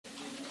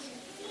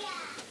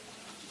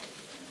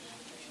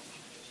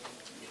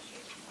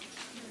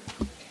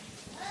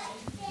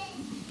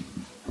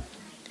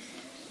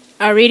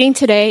Our reading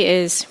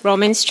today is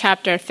Romans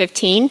chapter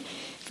 15,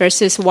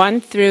 verses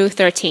 1 through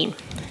 13.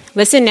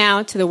 Listen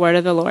now to the word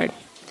of the Lord.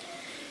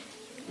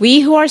 We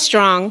who are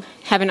strong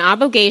have an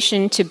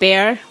obligation to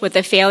bear with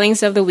the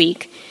failings of the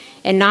weak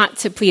and not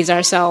to please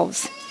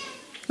ourselves.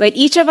 Let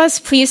each of us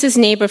please his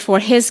neighbor for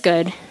his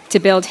good, to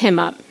build him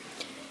up.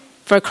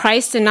 For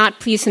Christ did not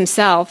please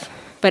himself,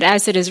 but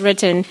as it is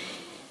written,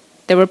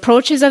 the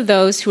reproaches of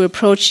those who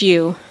reproach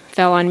you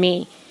fell on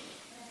me.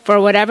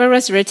 For whatever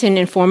was written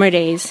in former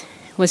days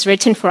was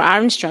written for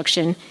our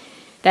instruction,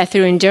 that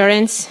through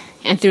endurance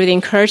and through the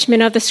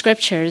encouragement of the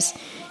Scriptures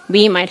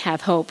we might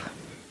have hope.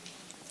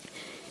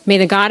 May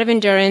the God of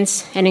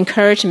endurance and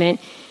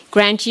encouragement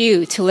grant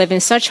you to live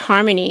in such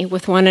harmony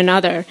with one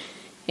another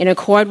in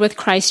accord with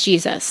Christ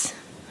Jesus,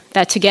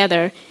 that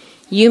together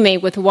you may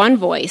with one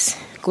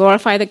voice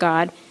glorify the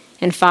God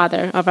and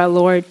Father of our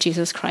Lord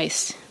Jesus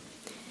Christ.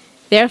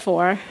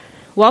 Therefore,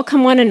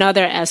 welcome one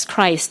another as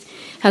Christ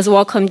has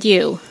welcomed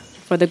you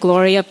for the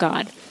glory of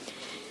God.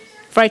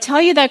 For I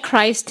tell you that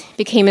Christ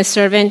became a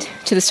servant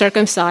to the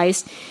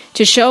circumcised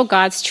to show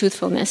God's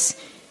truthfulness,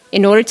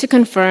 in order to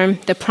confirm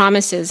the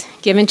promises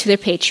given to the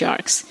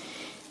patriarchs,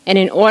 and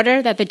in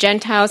order that the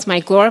Gentiles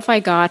might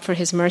glorify God for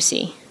his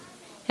mercy.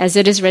 As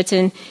it is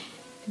written,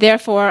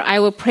 therefore I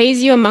will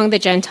praise you among the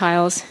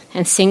Gentiles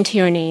and sing to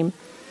your name.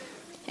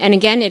 And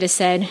again it is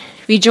said,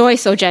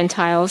 rejoice, O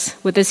Gentiles,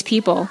 with this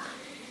people.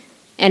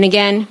 And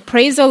again,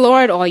 praise the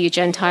Lord, all you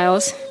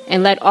Gentiles,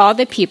 and let all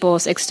the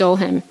peoples extol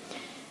him.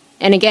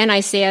 And again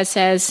Isaiah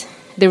says,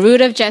 the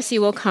root of Jesse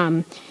will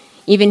come,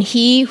 even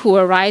he who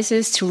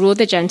arises to rule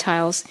the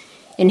Gentiles.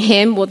 In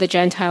him will the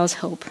Gentiles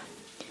hope.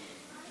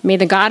 May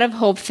the God of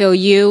hope fill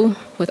you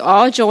with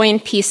all joy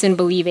and peace in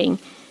believing,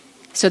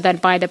 so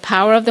that by the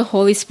power of the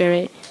Holy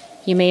Spirit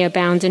you may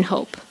abound in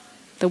hope.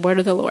 The word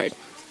of the Lord.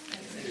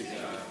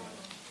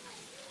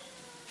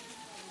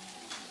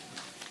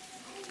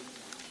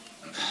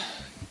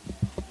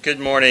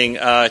 Good morning.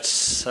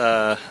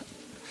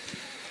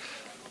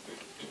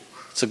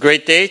 It's a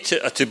great day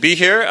to be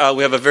here.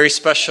 We have a very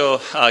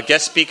special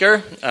guest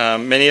speaker.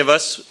 Many of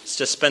us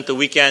just spent the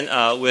weekend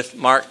with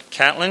Mark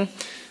Catlin,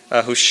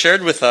 who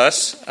shared with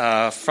us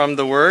from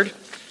the Word.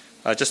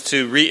 Just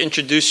to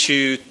reintroduce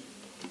you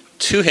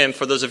to him,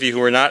 for those of you who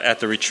were not at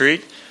the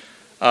retreat.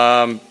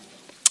 Let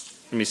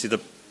me see.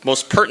 The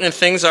most pertinent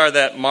things are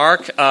that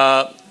Mark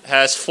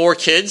has 4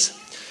 kids.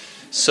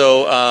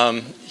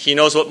 So he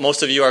knows what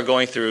most of you are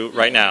going through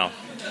right now.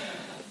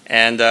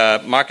 And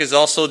Mark is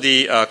also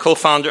the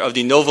co-founder of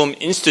the Novum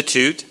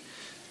Institute,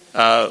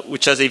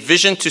 which has a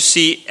vision to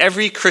see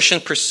every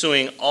Christian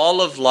pursuing all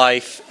of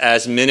life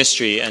as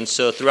ministry. And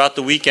so throughout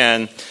the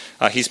weekend,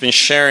 he's been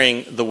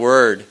sharing the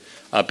Word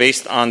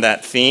based on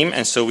that theme.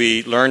 And so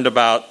we learned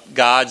about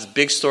God's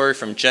big story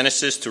from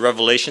Genesis to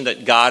Revelation,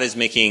 that God is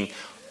making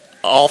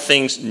all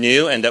things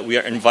new and that we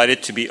are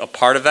invited to be a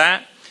part of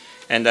that.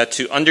 And that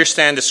to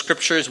understand the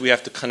Scriptures, we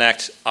have to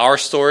connect our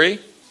story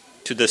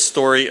to the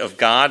story of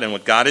God and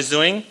what God is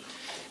doing.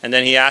 And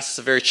then he asks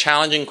a very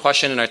challenging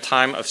question in our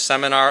time of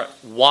seminar: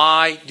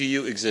 why do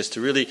you exist?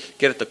 To really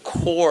get at the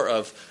core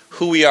of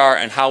who we are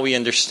and how we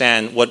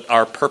understand what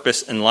our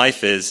purpose in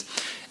life is.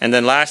 And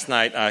then last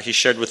night, he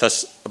shared with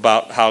us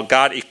about how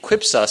God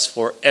equips us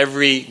for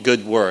every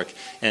good work.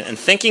 And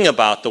thinking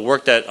about the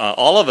work that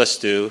all of us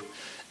do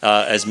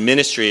as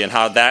ministry and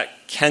how that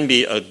can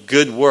be a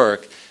good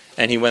work.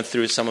 And he went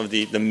through some of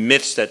the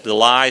myths, the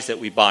lies that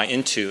we buy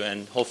into,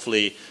 and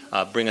hopefully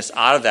bring us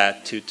out of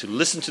that to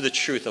listen to the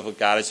truth of what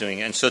God is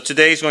doing. And so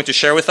today he's going to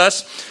share with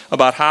us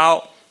about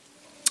how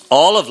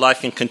all of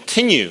life can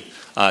continue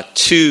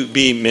to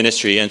be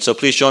ministry. And so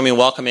please join me in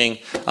welcoming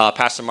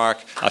Pastor Mark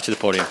to the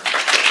podium.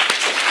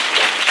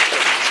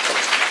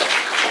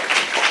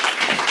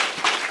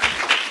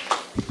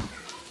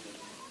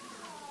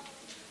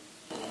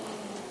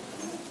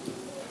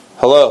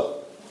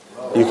 Hello.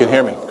 You can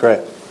hear me.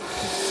 Great.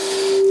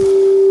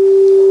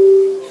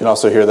 You can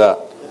also hear that.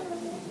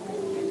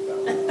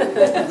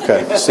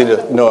 Okay, just need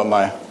to know what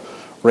my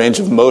range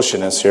of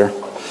motion is here.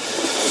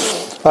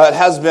 It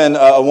has been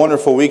a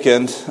wonderful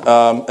weekend,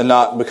 and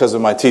not because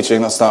of my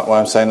teaching. That's not why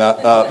I'm saying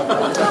that.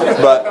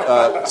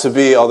 But to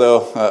be,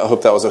 although I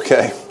hope that was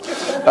okay.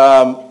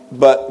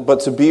 But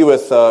to be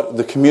with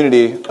the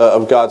community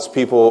of God's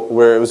people,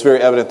 where it was very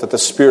evident that the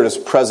Spirit is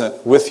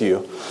present with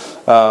you.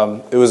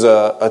 It was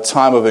a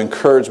time of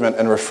encouragement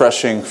and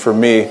refreshing for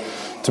me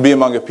to be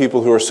among a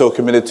people who are so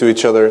committed to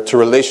each other, to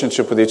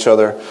relationship with each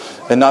other,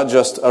 and not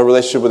just a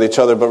relationship with each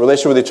other, but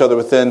relationship with each other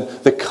within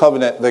the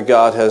covenant that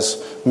God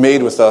has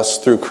made with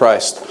us through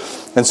Christ.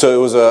 And so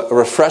it was a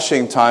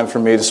refreshing time for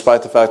me,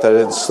 despite the fact that I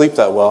didn't sleep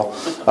that well.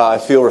 I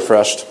feel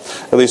refreshed,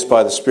 at least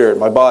by the Spirit.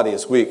 My body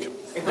is weak,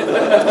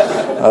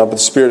 but the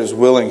Spirit is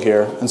willing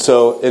here. And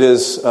so it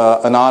is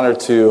an honor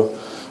to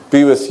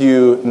be with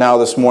you now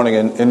this morning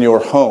in your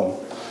home,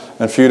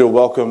 and for you to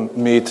welcome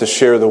me to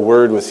share the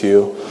Word with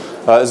you.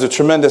 Is a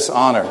tremendous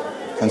honor.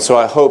 And so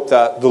I hope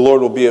that the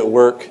Lord will be at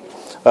work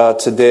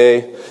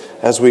today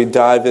as we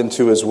dive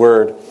into His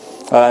Word.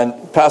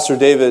 And Pastor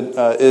David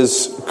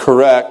is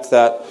correct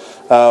that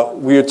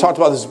we had talked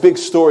about this big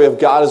story of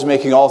God is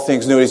making all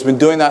things new. He's been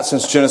doing that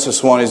since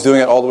Genesis 1. He's doing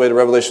it all the way to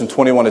Revelation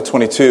 21 to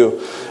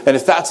 22. And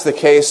if that's the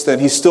case, then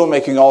He's still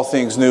making all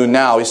things new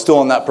now. He's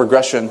still in that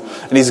progression.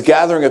 And He's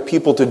gathering a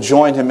people to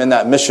join Him in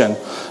that mission.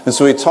 And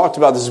so we talked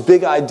about this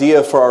big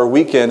idea for our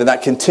weekend, and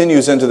that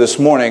continues into this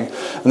morning.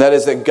 And that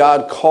is that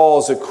God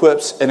calls,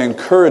 equips, and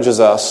encourages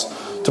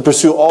us to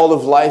pursue all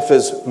of life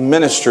as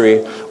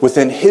ministry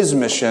within His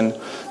mission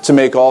to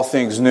make all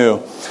things new.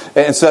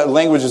 And so that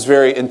language is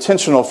very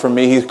intentional for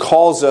me. He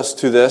calls us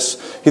to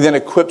this. He then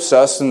equips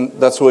us, and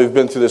that's what we've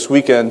been through this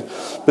weekend.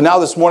 But now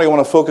this morning I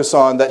want to focus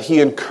on that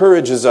He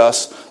encourages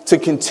us to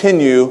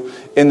continue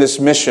in this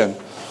mission.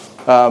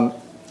 And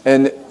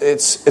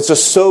it's a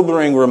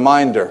sobering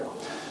reminder.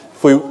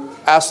 If we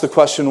ask the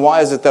question,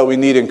 why is it that we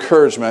need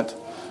encouragement?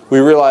 We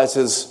realize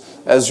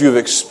as you've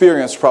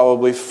experienced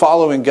probably,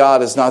 following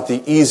God is not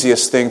the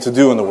easiest thing to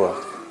do in the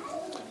world.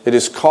 It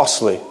is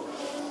costly.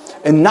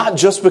 And not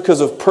just because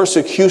of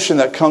persecution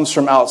that comes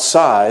from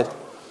outside,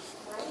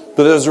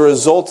 but as a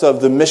result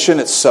of the mission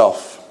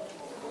itself.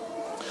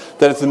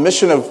 That if the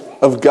mission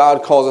of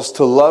God calls us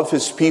to love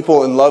His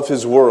people and love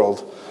His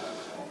world,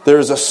 there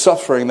is a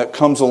suffering that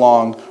comes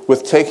along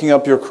with taking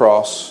up your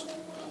cross,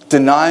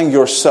 denying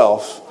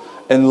yourself,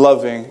 and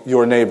loving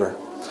your neighbor.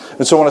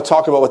 And so I want to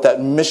talk about what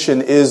that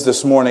mission is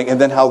this morning, and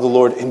then how the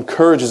Lord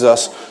encourages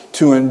us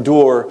to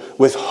endure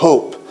with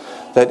hope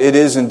that it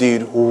is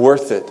indeed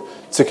worth it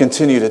to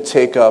continue to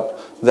take up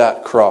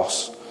that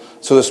cross.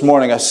 So this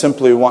morning I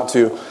simply want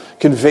to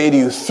convey to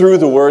you through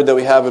the word that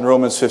we have in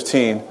Romans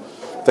 15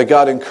 that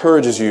God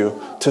encourages you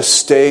to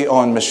stay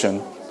on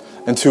mission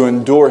and to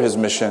endure His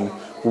mission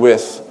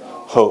with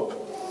hope.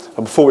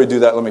 And before we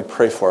do that, let me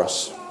pray for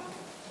us.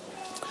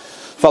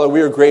 Father,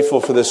 we are grateful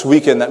for this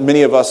weekend that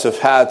many of us have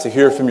had to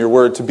hear from your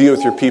word, to be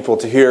with your people,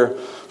 to hear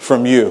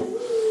from you.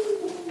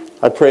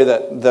 I pray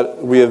that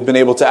we have been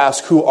able to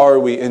ask, who are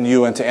we in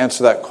you, and to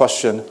answer that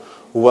question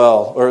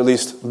well, or at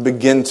least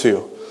begin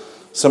to.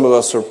 Some of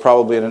us are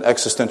probably in an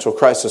existential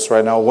crisis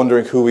right now,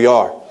 wondering who we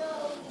are.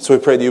 So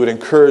we pray that you would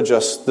encourage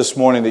us this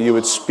morning, that you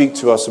would speak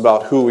to us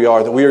about who we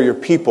are, that we are your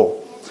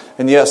people.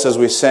 And yes, as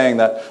we sang,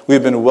 that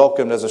we've been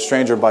welcomed as a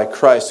stranger by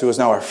Christ, who is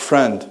now our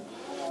friend,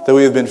 that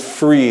we have been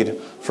freed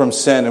from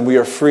sin, and we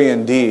are free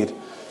indeed.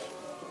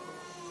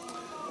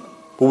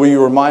 But will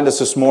you remind us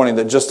this morning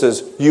that just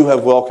as you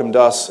have welcomed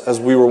us as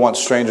we were once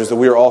strangers, that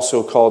we are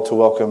also called to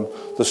welcome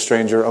the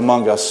stranger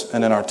among us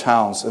and in our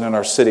towns and in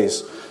our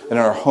cities and in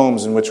our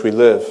homes in which we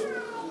live.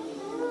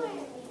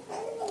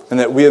 And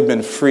that we have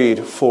been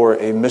freed for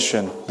a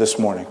mission this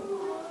morning.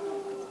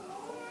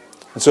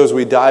 And so as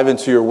we dive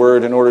into your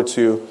word in order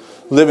to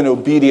live in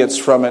obedience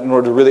from it, in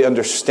order to really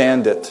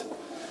understand it,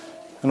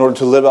 in order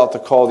to live out the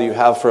call that you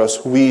have for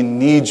us, we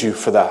need you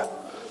for that.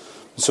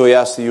 So we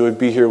ask that you would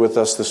be here with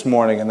us this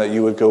morning, and that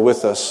you would go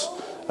with us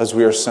as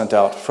we are sent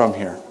out from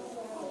here.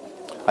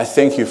 I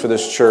thank you for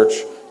this church,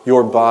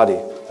 your body,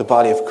 the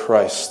body of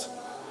Christ,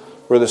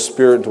 where the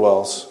Spirit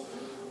dwells.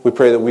 We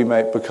pray that we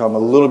might become a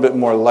little bit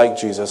more like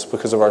Jesus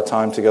because of our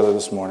time together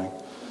this morning.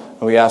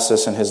 And we ask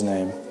this in His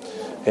name.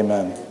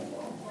 Amen.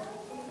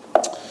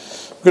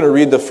 I'm going to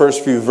read the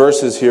first few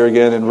verses here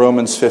again in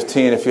Romans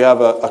 15. If you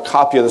have a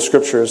copy of the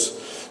Scriptures,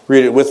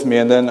 read it with me,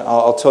 and then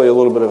I'll tell you a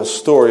little bit of a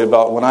story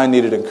about when I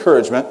needed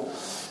encouragement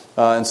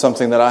and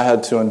something that I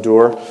had to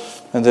endure,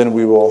 and then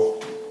we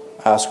will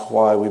ask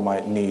why we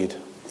might need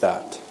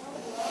that.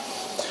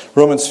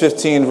 Romans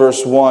 15,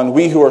 verse 1,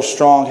 we who are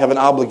strong have an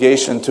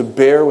obligation to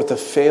bear with the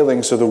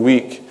failings of the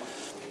weak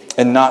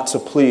and not to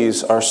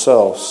please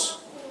ourselves.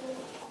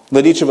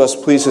 Let each of us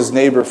please his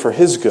neighbor for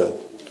his good,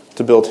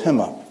 to build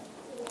him up.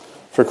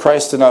 For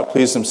Christ did not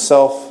please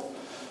himself,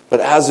 but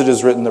as it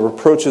is written, the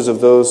reproaches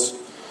of those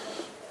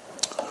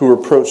who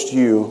reproached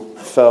you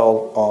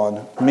fell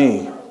on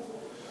me.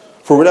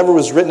 For whatever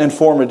was written in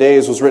former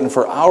days was written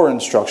for our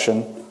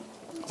instruction,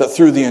 that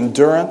through the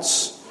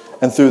endurance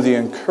and through the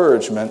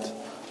encouragement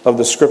of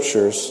the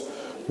Scriptures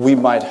we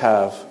might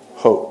have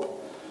hope.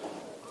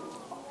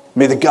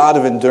 May the God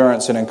of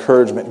endurance and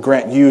encouragement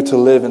grant you to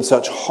live in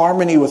such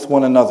harmony with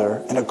one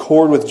another, in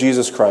accord with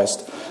Jesus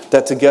Christ,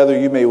 that together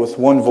you may with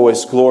one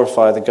voice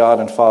glorify the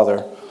God and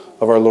Father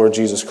of our Lord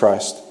Jesus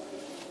Christ.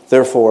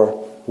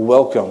 Therefore,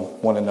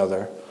 welcome one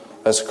another,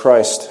 as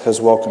Christ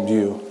has welcomed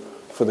you,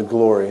 for the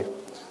glory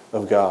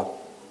of God.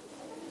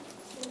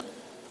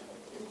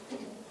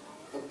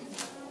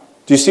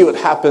 Do you see what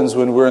happens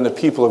when we're in the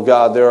people of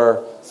God? There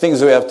are things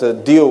that we have to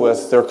deal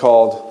with. They're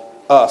called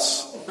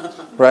us,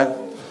 right?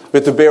 We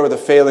have to bear with the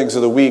failings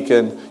of the weak,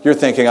 and you're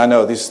thinking, I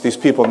know, these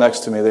people next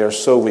to me, they are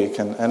so weak,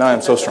 and I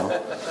am so strong.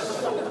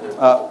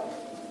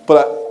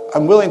 But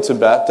I'm willing to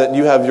bet that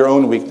you have your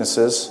own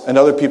weaknesses, and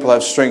other people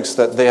have strengths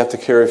that they have to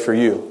carry for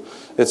you.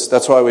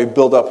 That's why we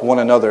build up one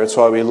another. It's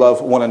why we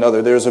love one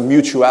another. There's a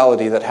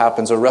mutuality that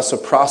happens, a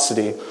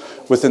reciprocity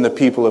within the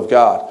people of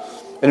God.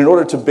 And in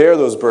order to bear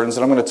those burdens,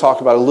 and I'm going to talk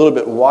about a little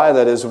bit why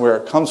that is and where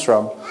it comes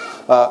from,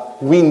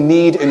 we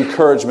need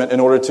encouragement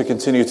in order to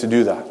continue to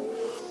do that.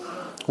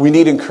 We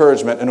need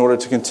encouragement in order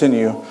to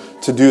continue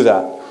to do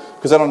that.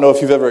 because I don't know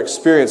if you've ever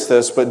experienced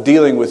this, but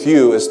dealing with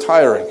you is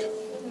tiring.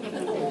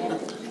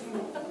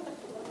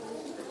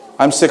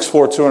 I'm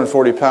 6'4",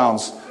 240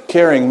 pounds.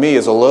 Carrying me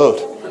is a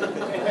load.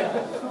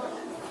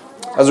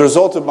 As a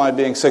result of my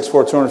being 6'4",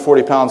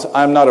 240 pounds,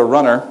 I'm not a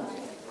runner.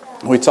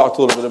 We talked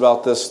a little bit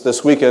about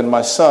this weekend.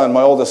 My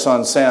oldest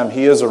son, Sam,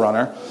 he is a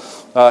runner.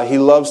 He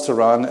loves to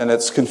run, and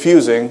it's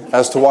confusing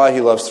as to why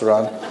he loves to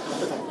run.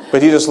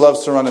 But he just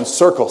loves to run in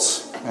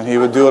circles, and he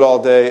would do it all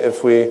day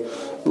if we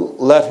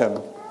let him.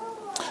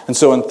 And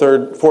so in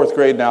fourth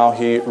grade now,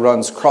 he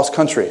runs cross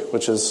country,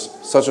 which is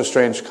such a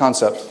strange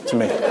concept to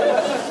me.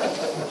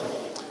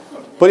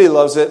 But he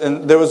loves it,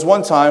 and there was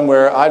one time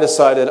where I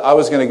decided I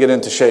was going to get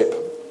into shape.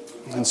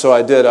 And so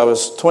I did. I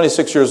was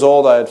 26 years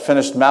old. I had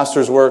finished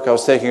master's work. I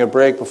was taking a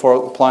break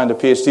before applying to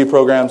PhD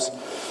programs.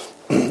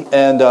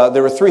 And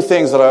there were 3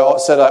 things that I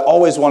said I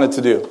always wanted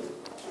to do.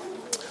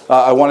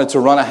 I wanted to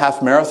run a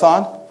half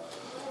marathon.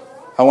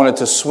 I wanted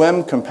to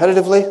swim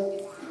competitively.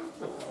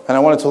 And I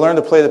wanted to learn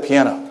to play the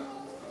piano.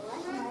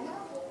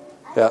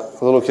 Yeah,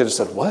 the little kid just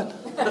said, "What?"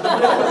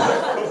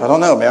 I don't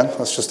know, man.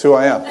 That's just who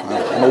I am.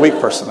 I'm a weak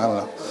person. I don't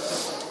know.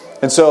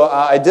 And so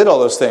I did all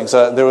those things.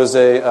 There was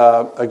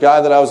a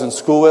guy that I was in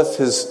school with.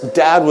 His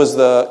dad was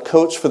the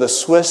coach for the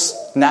Swiss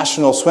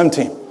national swim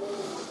team.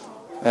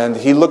 And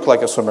he looked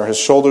like a swimmer. His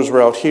shoulders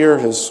were out here.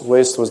 His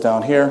waist was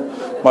down here.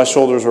 My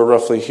shoulders were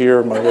roughly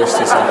here. My waist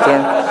is out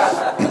there.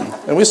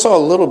 And we saw a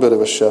little bit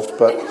of a shift.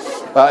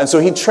 And so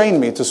he trained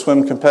me to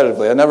swim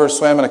competitively. I never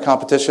swam in a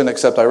competition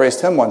except I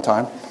raced him one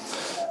time.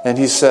 And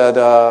he said,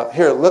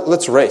 "Here,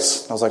 let's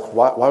race." I was like,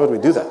 why would we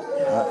do that?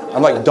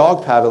 I'm like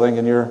dog paddling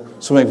and you're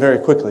swimming very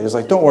quickly. He's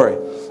like, "Don't worry,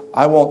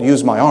 I won't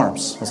use my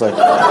arms." I was like,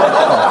 "Oh."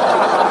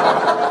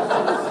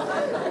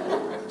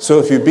 "So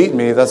if you beat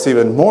me, that's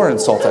even more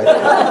insulting.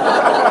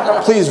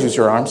 Please use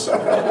your arms."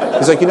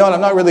 He's like, "You know what,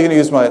 I'm not really going to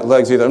use my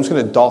legs either. I'm just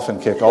going to dolphin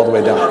kick all the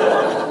way down."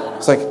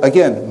 It's like,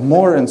 again,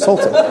 more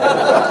insulting.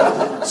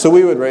 So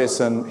we would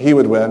race and he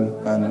would win.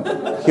 And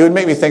he would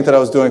make me think that I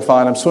was doing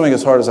fine. I'm swimming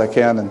as hard as I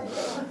can. And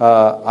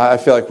I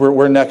feel like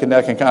we're neck and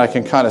neck and I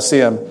can kind of see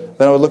him.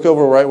 Then I would look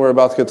over right where we're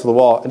about to get to the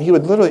wall. And he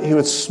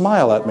would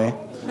smile at me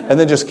and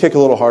then just kick a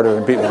little harder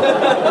and beat me.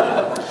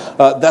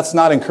 That's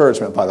not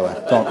encouragement, by the way.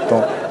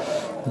 Don't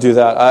do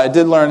that. I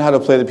did learn how to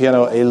play the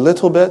piano a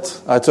little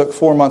bit. I took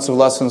 4 months of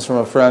lessons from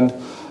a friend.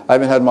 I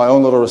even had my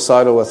own little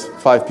recital with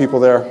 5 people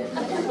there.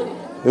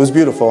 It was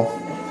beautiful.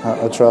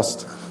 I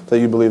trust that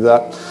you believe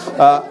that.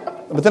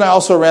 But then I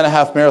also ran a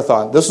half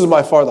marathon. This was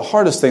by far the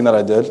hardest thing that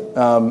I did.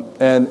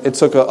 And it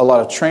took a lot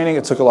of training.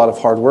 It took a lot of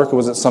hard work. It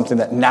wasn't something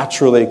that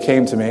naturally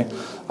came to me.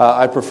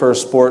 I prefer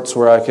sports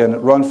where I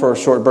can run for a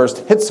short burst,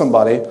 hit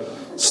somebody,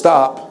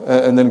 stop,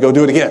 and then go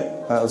do it again.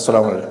 That's what I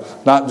want to do.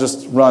 Not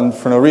just run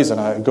for no reason.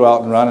 I go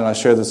out and run, and I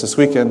shared this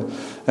weekend.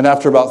 And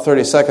after about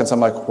 30 seconds,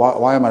 I'm like,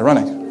 why am I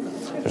running?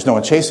 There's no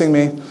one chasing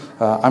me.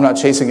 I'm not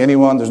chasing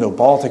anyone. There's no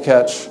ball to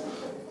catch.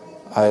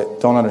 I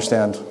don't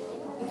understand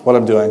what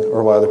I'm doing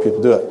or why other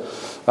people do it.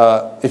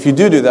 If you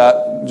do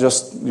that,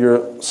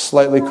 you're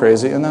slightly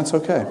crazy, and that's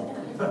okay.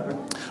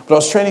 But I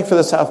was training for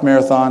this half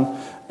marathon,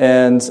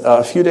 and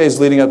a few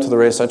days leading up to the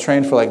race, I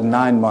trained for like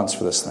 9 months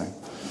for this thing.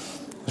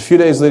 A few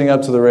days leading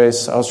up to the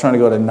race, I was trying to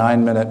go at a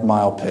 9-minute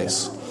mile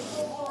pace.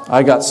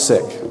 I got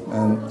sick,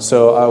 and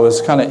so I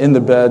was kind of in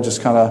the bed,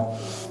 just kind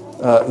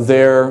of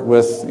there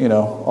with,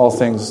 all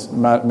things,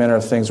 manner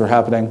of things were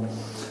happening.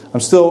 I'm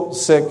still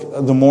sick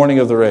the morning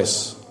of the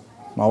race.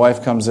 My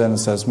wife comes in and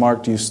says,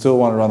 "Mark, do you still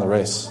want to run the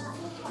race?"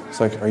 It's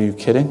like, "Are you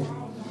kidding?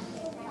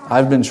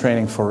 I've been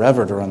training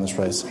forever to run this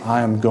race. I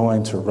am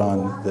going to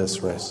run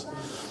this race."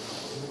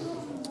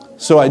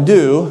 So I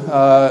do.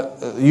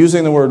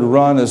 Using the word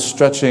run is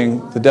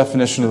stretching the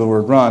definition of the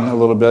word run a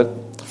little bit.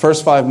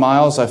 First 5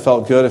 miles, I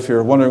felt good. If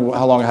you're wondering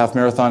how long a half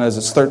marathon is,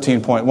 it's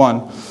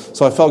 13.1.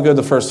 So I felt good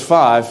the first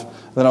 5.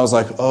 Then I was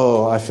like,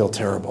 oh, I feel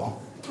terrible.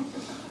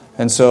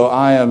 And so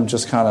I am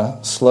just kind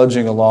of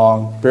sludging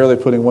along, barely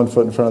putting one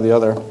foot in front of the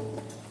other.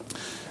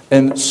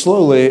 And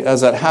slowly,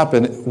 as that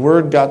happened,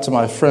 word got to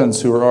my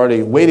friends who were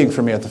already waiting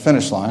for me at the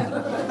finish line,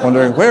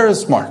 wondering, where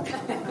is Mark?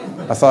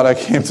 I thought I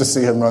came to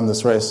see him run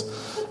this race.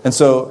 And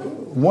so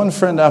one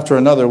friend after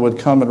another would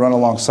come and run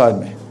alongside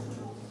me.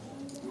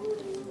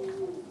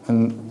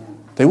 And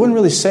they wouldn't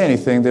really say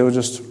anything. They would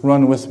just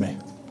run with me.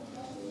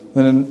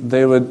 Then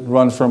they would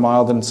run for a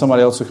mile. Then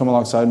somebody else would come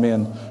alongside me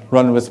and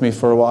run with me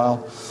for a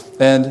while.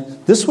 And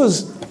this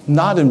was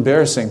not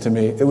embarrassing to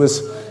me. It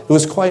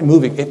was quite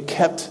moving. It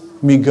kept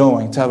me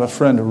going to have a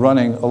friend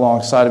running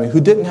alongside of me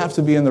who didn't have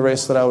to be in the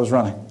race that I was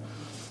running.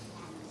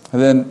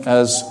 And then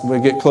as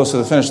we get close to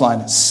the finish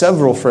line,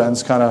 several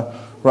friends kind of,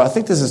 I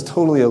think this is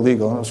totally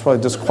illegal. I was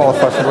probably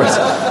disqualified from the race.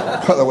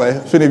 By the way,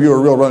 if any of you are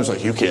real runners,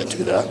 like, you can't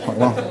do that.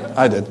 Well,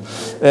 I did.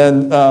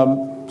 And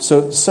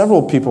so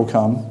several people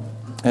come,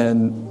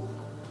 and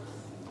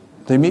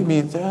they meet me.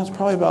 It's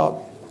probably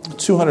about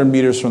 200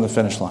 meters from the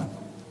finish line.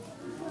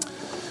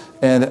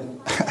 And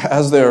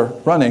as they're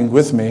running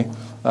with me,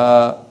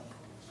 I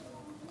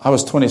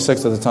was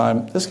 26 at the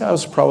time. This guy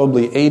was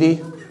probably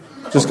 80.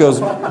 Just goes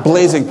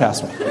blazing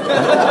past me.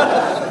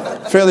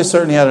 fairly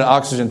certain he had an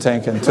oxygen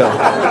tank in tow.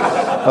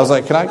 I was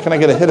like, can I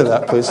get a hit of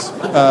that, please?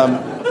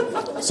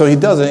 So he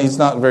doesn't. He's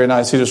not very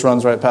nice. He just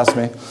runs right past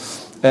me.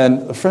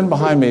 And a friend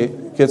behind me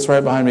gets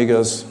right behind me and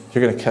goes,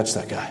 you're going to catch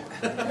that guy.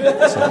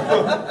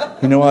 So,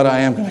 you know what? I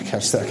am going to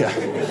catch that guy.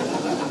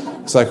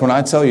 It's like when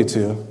I tell you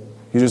to,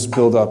 you just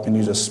build up and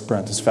you just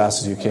sprint as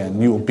fast as you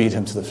can. You will beat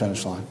him to the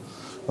finish line.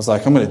 I was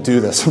like, I'm going to do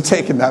this. I'm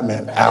taking that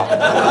man out.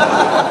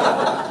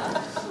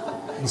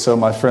 And so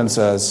my friend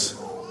says,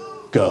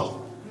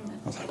 go.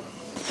 I was like,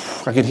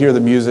 I could hear the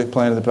music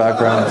playing in the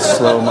background in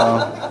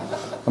slow-mo.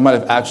 I might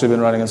have actually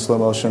been running in slow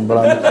motion, but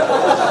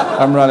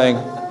I'm running.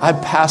 I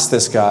passed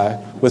this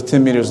guy with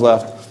 10 meters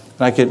left,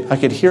 and I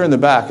could hear in the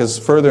back as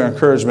further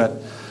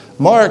encouragement,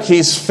 Mark,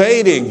 he's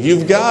fading.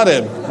 You've got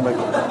him. I'm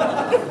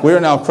like, we are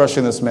now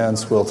crushing this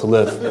man's will to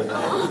live.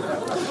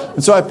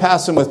 And so I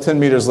passed him with 10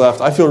 meters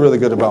left. I feel really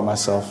good about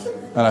myself,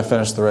 and I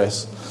finished the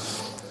race.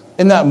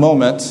 In that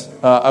moment,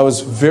 I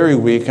was very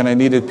weak, and I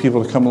needed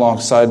people to come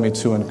alongside me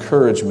to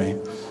encourage me.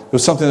 It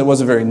was something that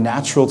wasn't very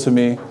natural to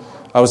me.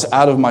 I was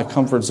out of my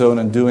comfort zone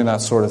in doing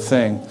that sort of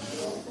thing.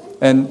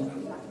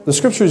 And the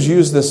scriptures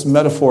use this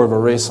metaphor of a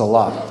race a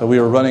lot, that we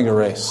are running a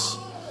race.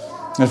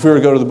 And if we were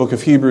to go to the book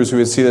of Hebrews, we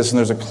would see this, and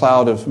there's a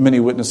cloud of many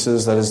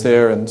witnesses that is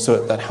there, and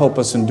so that help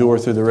us endure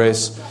through the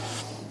race.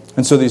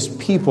 And so these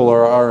people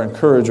are our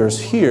encouragers.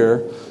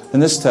 Here, in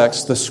this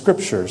text, the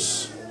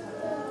scriptures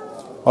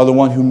are the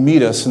one who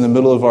meet us in the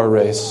middle of our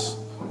race,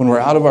 when we're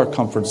out of our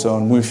comfort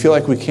zone, when we feel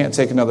like we can't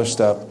take another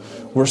step.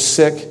 We're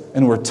sick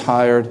and we're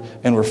tired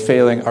and we're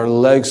failing. Our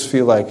legs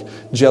feel like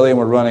jelly and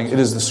we're running. It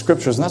is the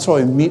scriptures, and that's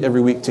why we meet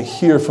every week to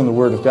hear from the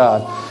Word of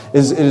God.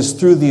 It is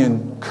through the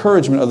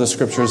encouragement of the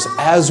scriptures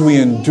as we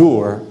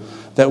endure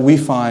that we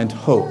find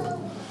hope.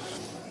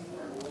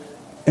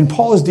 And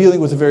Paul is dealing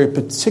with a very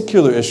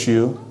particular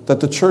issue that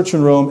the church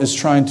in Rome is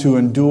trying to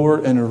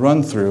endure and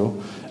run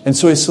through. And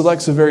so he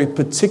selects a very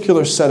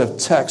particular set of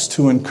texts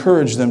to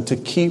encourage them to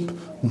keep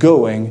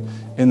going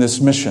in this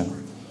mission.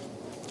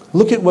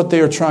 Look at what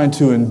they are trying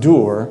to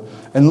endure,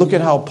 and look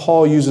at how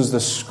Paul uses the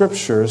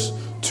scriptures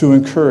to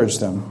encourage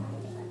them.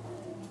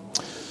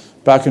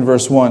 Back in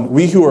verse 1,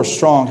 we who are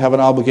strong have an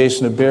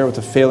obligation to bear with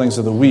the failings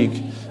of the weak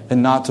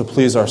and not to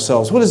please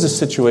ourselves. What is the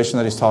situation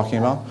that he's talking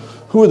about?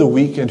 Who are the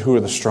weak and who are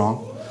the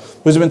strong?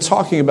 We've been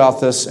talking about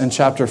this in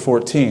chapter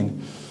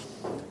 14.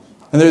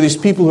 And there are these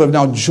people who have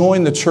now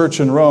joined the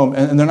church in Rome,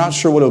 and they're not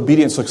sure what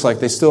obedience looks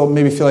like. They still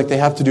maybe feel like they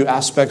have to do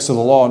aspects of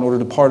the law in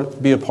order to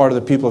be a part of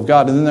the people of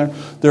God. And then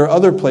there are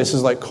other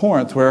places like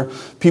Corinth where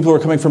people are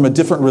coming from a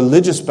different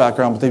religious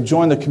background, but they've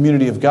joined the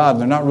community of God,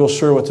 and they're not real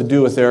sure what to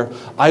do with their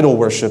idol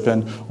worship,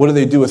 and what do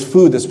they do with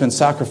food that's been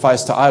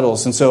sacrificed to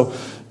idols. And so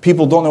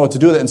people don't know what to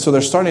do with it, and so they're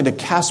starting to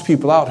cast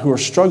people out who are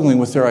struggling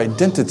with their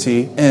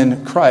identity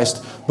in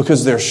Christ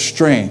because they're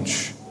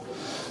strange.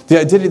 The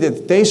identity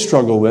that they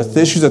struggle with,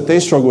 the issues that they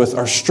struggle with,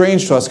 are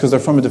strange to us because they're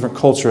from a different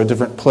culture, a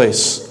different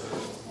place.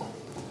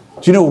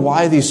 Do you know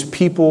why these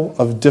people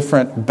of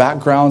different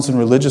backgrounds and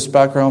religious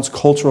backgrounds,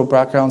 cultural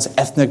backgrounds,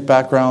 ethnic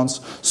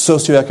backgrounds,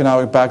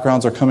 socioeconomic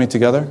backgrounds are coming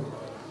together?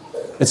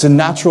 It's a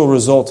natural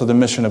result of the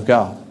mission of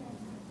God.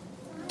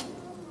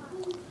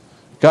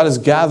 God is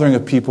gathering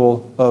a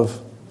people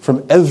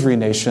from every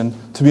nation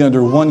to be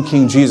under one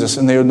King Jesus,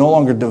 and they are no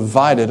longer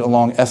divided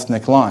along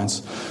ethnic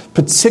lines,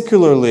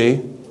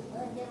 particularly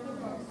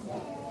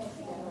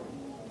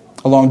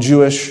along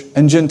Jewish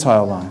and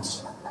Gentile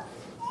lines.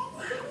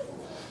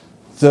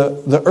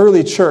 The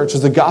early church,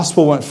 as the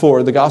gospel went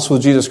forward, the gospel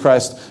of Jesus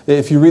Christ,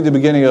 if you read the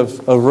beginning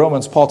of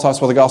Romans, Paul talks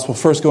about the gospel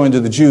first going to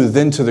the Jew,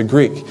 then to the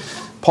Greek.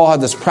 Paul had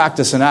this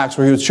practice in Acts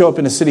where he would show up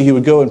in a city, he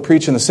would go and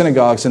preach in the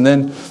synagogues, and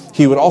then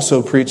he would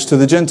also preach to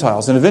the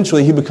Gentiles. And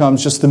eventually he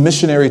becomes just the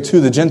missionary to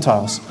the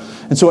Gentiles.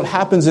 And so what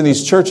happens in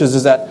these churches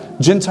is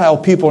that Gentile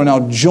people are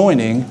now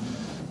joining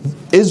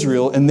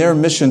Israel in their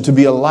mission to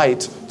be a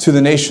light to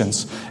the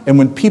nations. And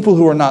when people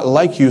who are not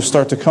like you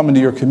start to come into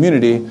your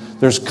community,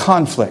 there's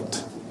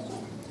conflict.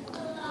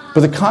 But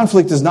the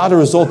conflict is not a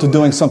result of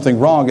doing something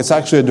wrong. It's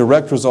actually a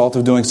direct result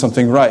of doing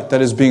something right. That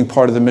is being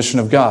part of the mission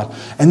of God.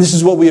 And this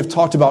is what we have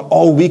talked about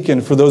all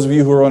weekend for those of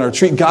you who are on our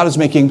retreat. God is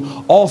making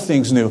all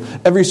things new.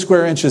 Every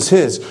square inch is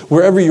His.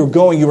 Wherever you're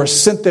going, you are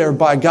sent there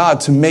by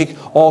God to make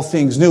all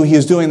things new. He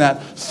is doing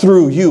that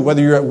through you.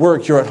 Whether you're at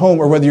work, you're at home,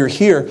 or whether you're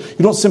here, you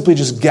don't simply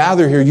just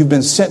gather here. You've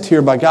been sent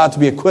here by God to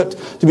be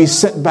equipped, to be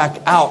sent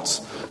back out,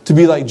 to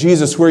be like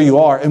Jesus where you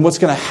are. And what's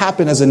going to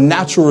happen as a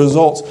natural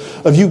result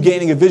of you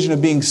gaining a vision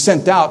of being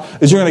sent out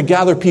is you're going to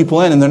gather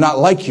people in and they're not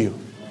like you.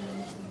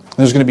 And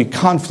there's going to be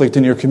conflict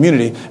in your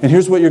community. And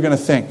here's what you're going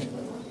to think.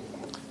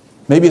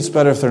 Maybe it's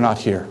better if they're not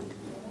here.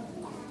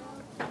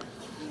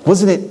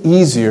 Wasn't it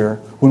easier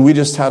when we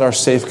just had our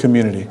safe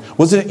community?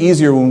 Wasn't it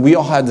easier when we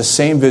all had the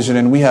same vision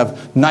and we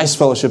have nice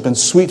fellowship and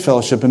sweet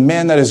fellowship, and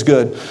man, that is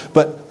good.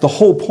 But the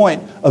whole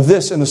point of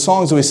this and the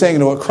songs that we sang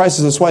and what Christ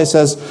is, that's why He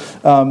says,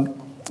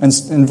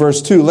 in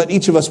verse 2, let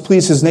each of us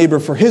please his neighbor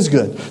for his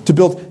good, to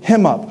build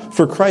him up.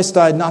 For Christ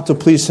died not to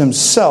please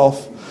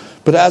himself,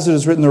 but as it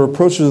is written, the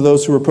reproaches of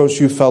those who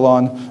reproach you fell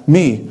on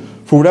me.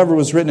 For whatever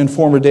was written in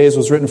former days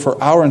was written for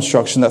our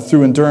instruction, that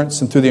through endurance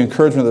and through the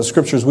encouragement of the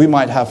Scriptures we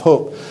might have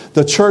hope.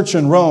 The church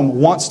in Rome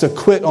wants to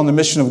quit on the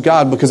mission of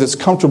God because it's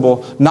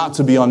comfortable not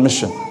to be on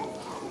mission.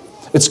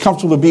 It's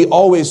comfortable to be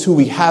always who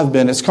we have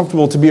been. It's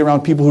comfortable to be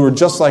around people who are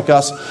just like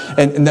us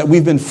and that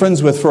we've been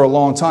friends with for a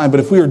long time.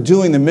 But if we are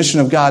doing the mission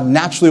of God,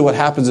 naturally what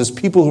happens is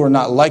people who are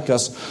not like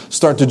us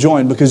start to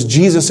join because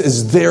Jesus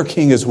is their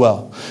king as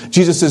well.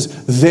 Jesus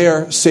is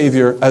their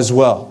Savior as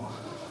well.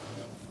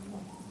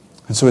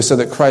 And so he said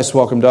that Christ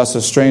welcomed us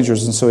as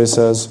strangers. And so he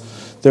says,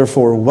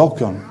 therefore,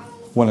 welcome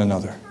one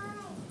another.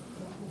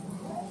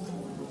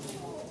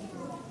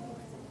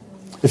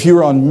 If you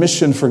are on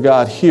mission for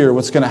God here,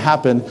 what's going to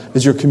happen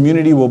is your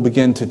community will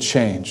begin to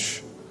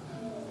change.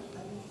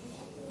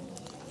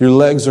 Your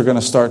legs are going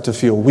to start to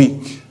feel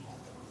weak.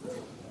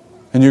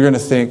 And you're going to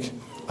think,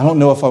 I don't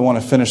know if I want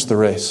to finish the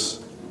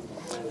race.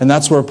 And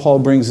that's where Paul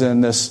brings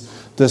in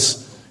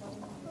this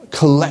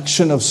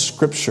collection of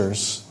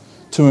scriptures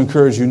to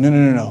encourage you.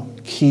 No.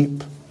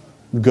 Keep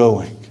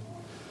going.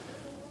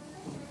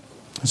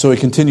 So he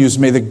continues,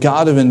 may the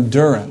God of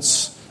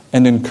endurance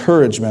and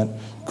encouragement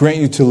grant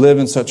you to live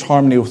in such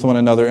harmony with one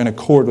another in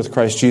accord with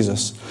Christ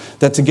Jesus,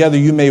 that together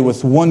you may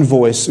with one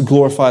voice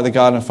glorify the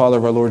God and Father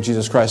of our Lord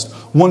Jesus Christ.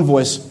 One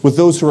voice with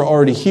those who are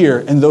already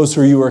here and those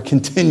who you are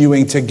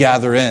continuing to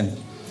gather in.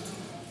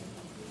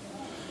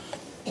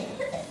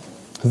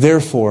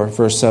 Therefore,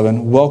 verse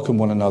 7, welcome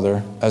one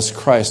another as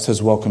Christ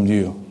has welcomed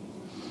you.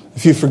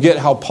 If you forget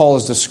how Paul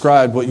has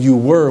described what you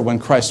were when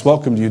Christ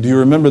welcomed you, do you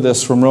remember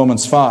this from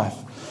Romans 5?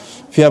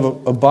 If you have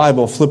a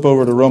Bible, flip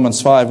over to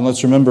Romans 5 and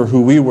let's remember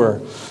who we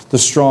were. The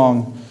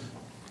strong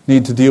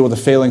need to deal with the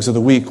failings of the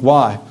weak.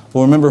 Why?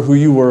 Well, remember who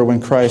you were when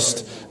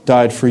Christ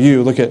died for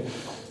you. Look at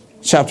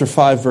chapter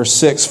 5, verse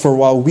 6. For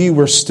while we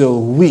were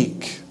still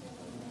weak,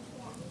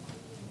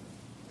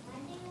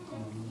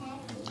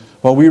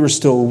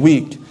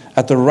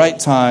 at the right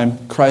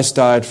time, Christ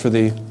died for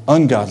the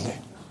ungodly.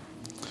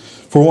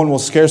 For one will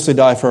scarcely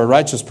die for a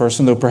righteous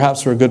person, though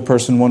perhaps for a good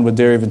person one would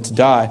dare even to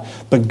die.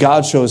 But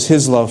God shows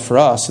His love for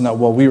us, in that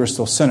while we were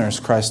still sinners,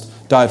 Christ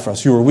died for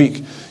us. You were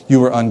weak. You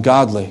were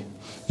ungodly.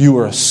 You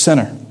were a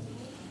sinner.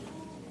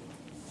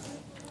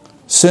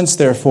 Since,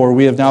 therefore,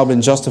 we have now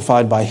been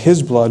justified by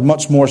His blood,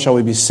 much more shall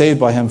we be saved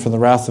by Him from the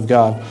wrath of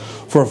God.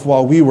 For if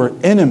while we were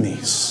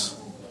enemies,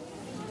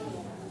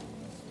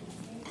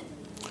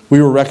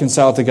 we were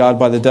reconciled to God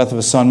by the death of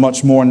His Son,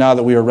 much more now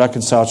that we are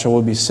reconciled shall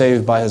we be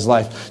saved by His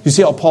life. You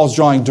see how Paul's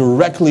drawing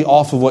directly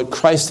off of what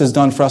Christ has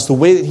done for us, the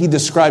way that he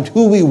described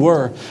who we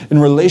were in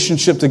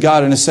relationship to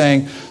God, and is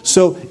saying,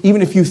 so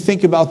even if you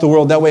think about the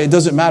world that way, it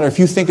doesn't matter. If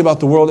you think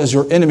about the world as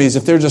your enemies,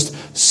 if they're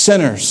just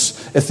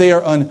sinners, if they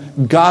are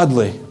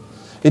ungodly,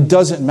 it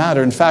doesn't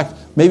matter. In fact,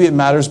 maybe it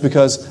matters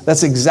because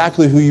that's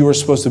exactly who you were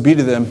supposed to be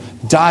to them.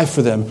 Die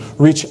for them.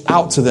 Reach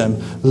out to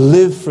them.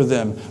 Live for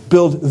them.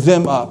 Build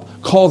them up.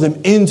 Call them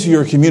into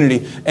your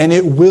community. And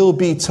it will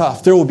be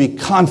tough. There will be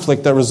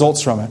conflict that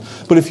results from it.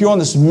 But if you're on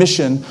this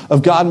mission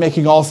of God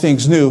making all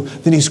things new,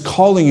 then He's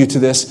calling you to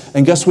this.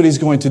 And guess what He's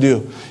going to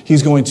do?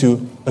 He's going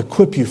to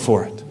equip you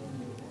for it.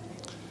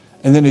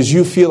 And then as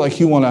you feel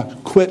like you want to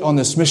quit on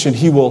this mission,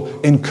 He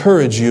will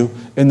encourage you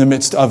in the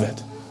midst of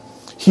it.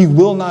 He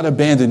will not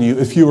abandon you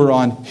if you are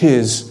on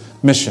His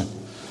mission.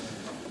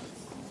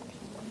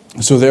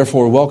 So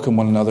therefore, welcome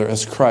one another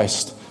as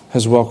Christ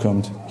has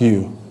welcomed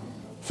you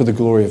for the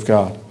glory of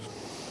God.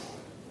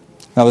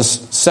 Now this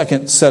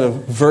second set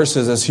of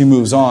verses as he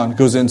moves on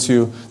goes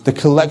into the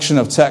collection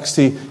of text.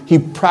 He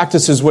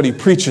practices what he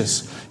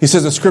preaches. He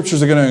says the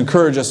Scriptures are going to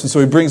encourage us, and so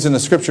he brings in the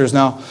Scriptures.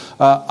 Now,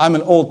 I'm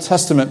an Old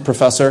Testament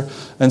professor,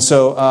 and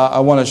so I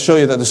want to show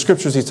you that the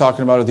Scriptures he's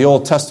talking about are the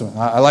Old Testament.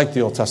 I like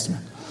the Old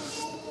Testament.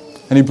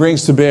 And he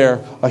brings to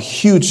bear a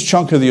huge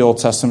chunk of the Old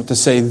Testament to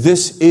say,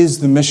 this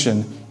is the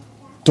mission.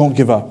 Don't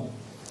give up.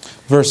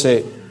 Verse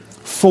 8,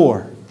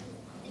 4.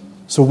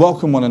 So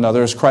welcome one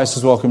another as Christ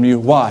has welcomed you.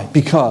 Why?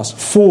 Because,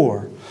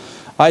 for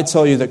I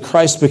tell you that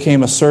Christ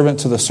became a servant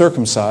to the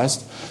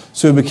circumcised.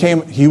 So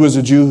he was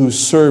a Jew who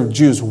served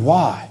Jews.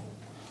 Why?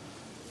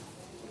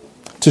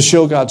 To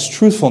show God's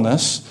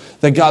truthfulness,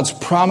 that God's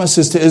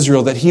promises to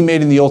Israel that He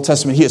made in the Old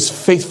Testament, He is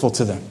faithful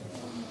to them.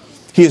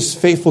 He is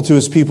faithful to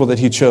His people that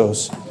He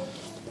chose,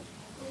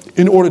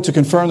 in order to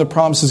confirm the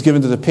promises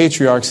given to the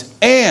patriarchs.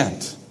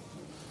 And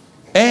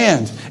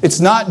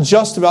it's not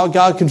just about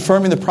God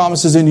confirming the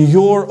promises in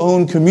your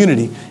own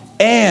community.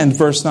 And,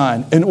 verse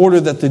 9, in order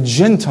that the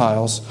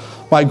Gentiles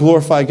might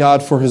glorify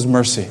God for His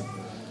mercy.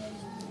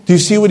 Do you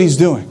see what He's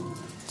doing?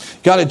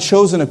 God had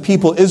chosen a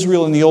people,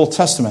 Israel, in the Old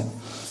Testament.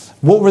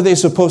 What were they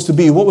supposed to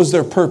be? What was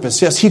their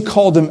purpose? Yes, He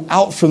called them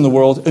out from the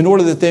world in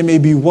order that they may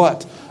be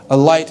what? A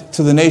light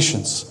to the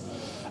nations.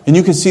 And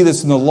you can see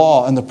this in the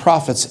law and the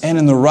prophets and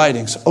in the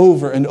writings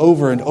over and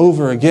over and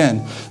over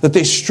again. That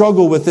they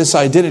struggle with this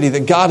identity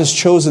that God has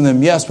chosen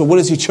them, yes, but what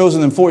has He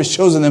chosen them for? He's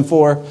chosen them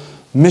for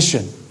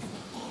mission.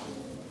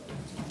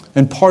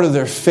 And part of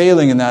their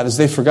failing in that is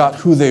they forgot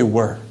who they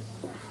were.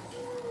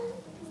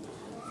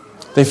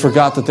 They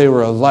forgot that they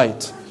were a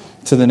light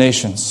to the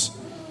nations.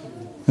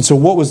 And And so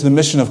what was the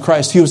mission of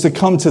Christ? He was to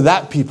come to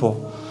that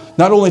people,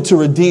 not only to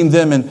redeem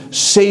them and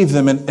save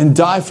them and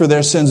die for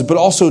their sins, but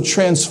also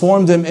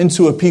transform them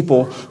into a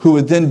people who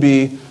would then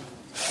be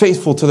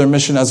faithful to their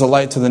mission as a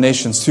light to the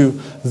nations, to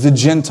the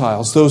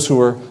Gentiles, those who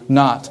were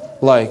not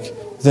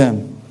like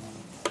them.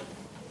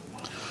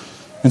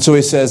 And so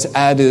he says,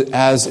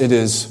 as it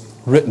is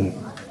written.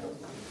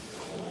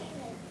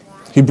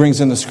 He brings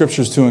in the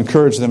scriptures to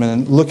encourage them.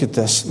 And look at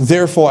this.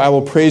 Therefore I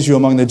will praise you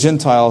among the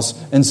Gentiles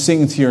and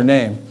sing to your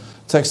name.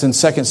 Text in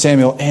 2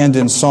 Samuel and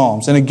in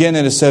Psalms. And again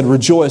it is said,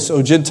 rejoice,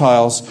 O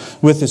Gentiles,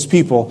 with his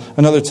people.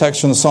 Another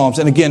text from the Psalms.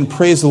 And again,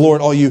 praise the Lord,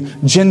 all you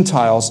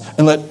Gentiles,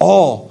 and let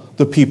all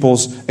the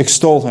peoples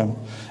extol him.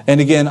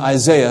 And again,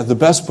 Isaiah, the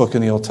best book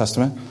in the Old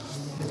Testament,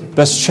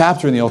 best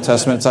chapter in the Old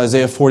Testament, it's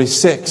Isaiah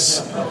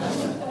 46.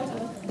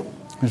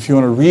 And if you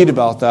want to read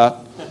about that,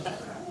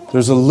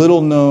 there's a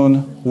little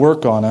known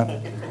work on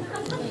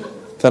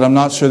it that I'm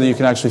not sure that you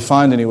can actually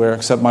find anywhere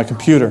except my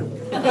computer.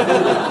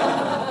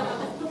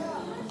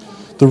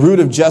 The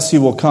root of Jesse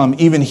will come,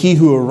 even he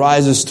who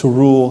arises to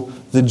rule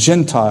the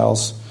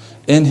Gentiles.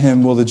 In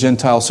him will the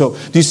Gentiles. So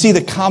do you see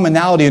the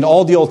commonality in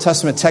all the Old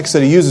Testament texts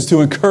that he uses to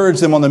encourage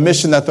them on the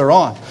mission that they're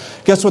on?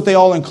 Guess what they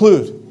all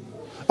include?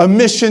 A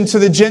mission to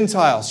the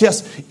Gentiles.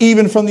 Yes,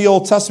 even from the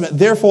Old Testament.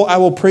 Therefore I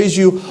will praise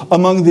you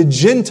among the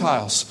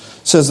Gentiles,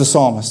 says the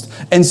psalmist,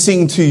 and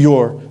sing to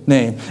your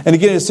name. And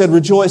again it said,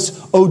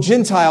 rejoice, O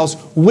Gentiles,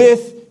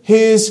 with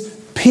his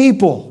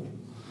people.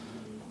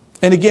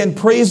 And again,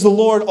 praise the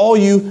Lord, all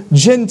you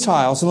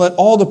Gentiles, and let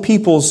all the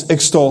peoples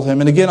extol him.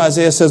 And again,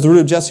 Isaiah says, the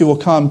root of Jesse will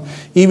come,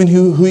 even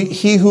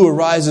he who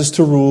arises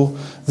to rule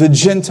the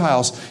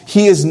Gentiles.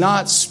 He is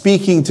not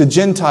speaking to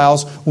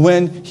Gentiles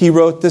when he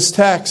wrote this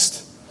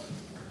text.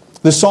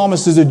 The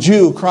psalmist is a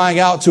Jew crying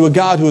out to a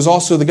God who is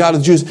also the God of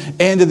the Jews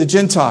and of the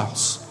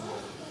Gentiles.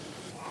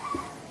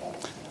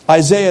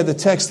 Isaiah, the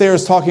text there,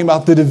 is talking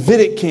about the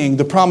Davidic king,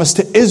 the promise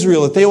to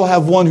Israel that they will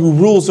have one who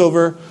rules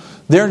over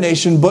their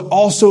nation, but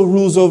also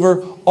rules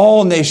over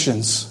all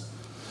nations.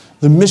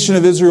 The mission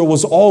of Israel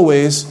was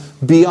always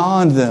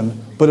beyond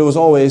them, but it was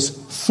always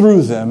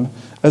through them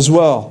as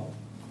well.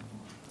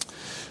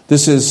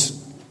 This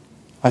is,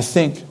 I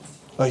think,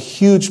 a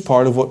huge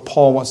part of what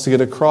Paul wants to get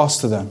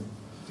across to them.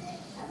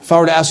 If I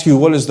were to ask you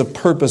what is the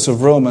purpose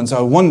of Romans,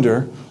 I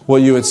wonder what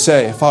you would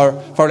say. If I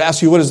were to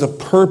ask you what is the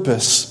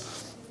purpose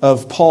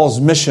of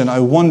Paul's mission, I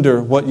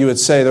wonder what you would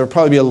say. There would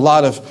probably be a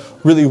lot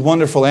of really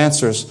wonderful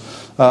answers.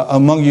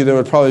 Among you, there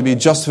would probably be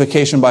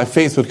justification by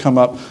faith would come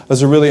up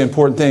as a really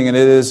important thing, and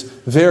it is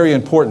very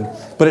important.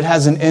 But it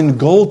has an end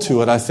goal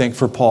to it, I think,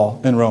 for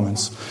Paul in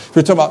Romans. If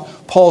you're talking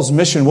about Paul's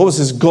mission, what was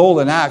his goal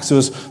in Acts? It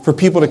was for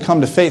people to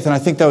come to faith, and I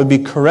think that would be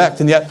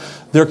correct. And yet,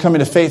 their coming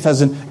to faith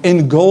has an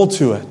end goal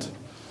to it.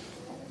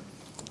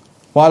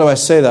 Why do I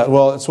say that?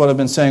 Well, it's what I've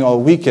been saying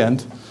all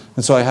weekend,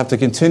 and so I have to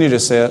continue to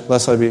say it,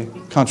 lest I be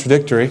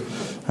contradictory.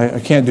 I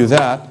can't do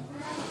that.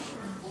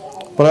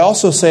 But I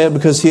also say it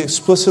because he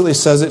explicitly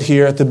says it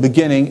here at the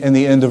beginning and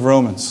the end of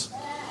Romans.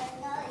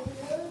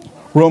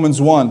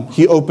 Romans 1,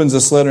 he opens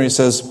this letter and he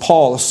says,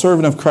 Paul, a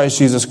servant of Christ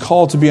Jesus,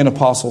 called to be an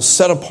apostle,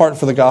 set apart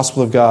for the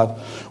gospel of God,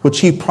 which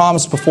he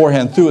promised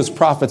beforehand through his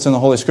prophets in the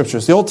Holy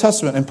Scriptures. The Old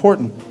Testament,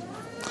 important.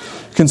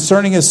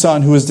 Concerning his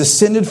Son, who was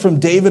descended from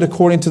David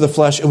according to the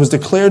flesh, it was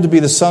declared to be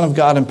the Son of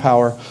God in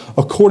power,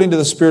 according to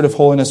the Spirit of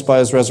holiness by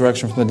his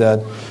resurrection from the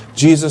dead,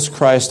 Jesus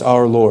Christ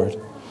our Lord,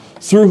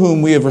 through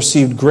whom we have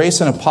received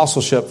grace and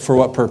apostleship for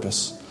what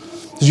purpose?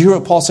 Did you hear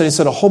what Paul said? He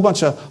said a whole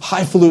bunch of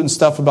highfalutin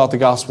stuff about the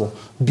gospel.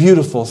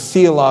 Beautiful,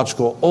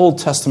 theological, Old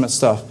Testament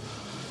stuff.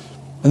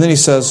 And then he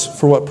says,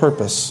 for what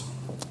purpose?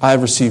 I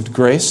have received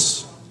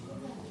grace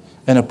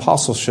and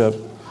apostleship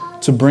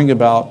to bring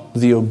about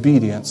the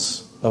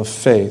obedience of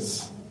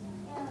faith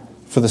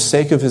for the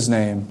sake of his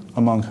name,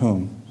 among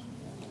whom?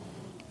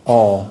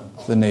 All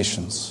the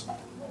nations,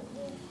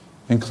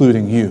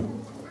 including you,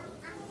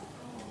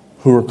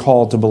 who are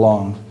called to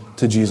belong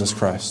to Jesus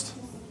Christ.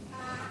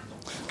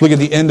 Look at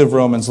the end of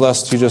Romans,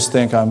 lest you just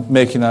think I'm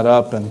making that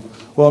up and,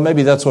 well,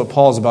 maybe that's what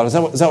Paul's about. Is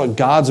that what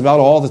God's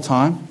about all the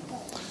time?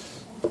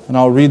 And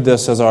I'll read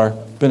this as our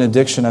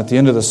benediction at the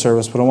end of the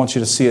service, but I want you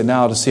to see it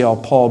now to see how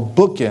Paul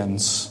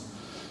bookends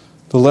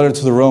the letter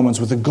to the Romans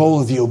with the goal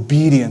of the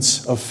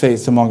obedience of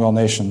faith among all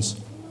nations.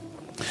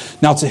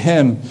 Now to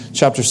him,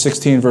 chapter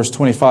 16, verse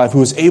 25,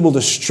 who is able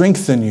to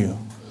strengthen you,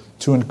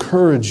 to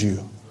encourage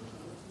you,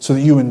 so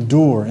that you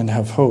endure and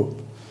have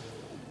hope,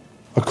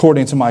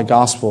 according to my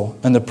gospel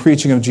and the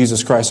preaching of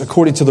Jesus Christ,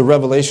 according to the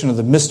revelation of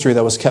the mystery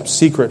that was kept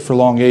secret for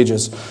long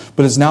ages,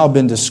 but has now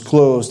been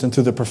disclosed and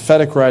through the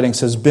prophetic writings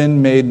has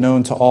been made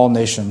known to all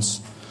nations,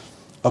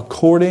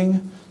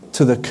 according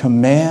to the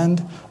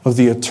command of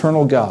the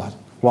eternal God.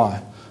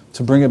 Why?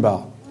 To bring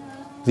about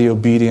the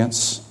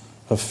obedience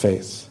of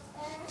faith.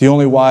 The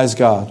only wise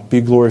God, be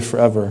glory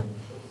forever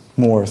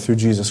more through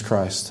Jesus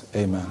Christ.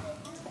 Amen.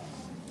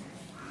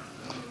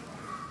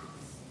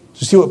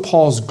 Do you see what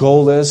Paul's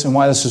goal is and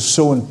why this is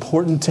so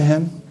important to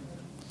him?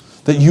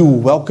 That you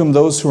welcome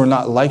those who are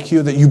not like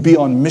you, that you be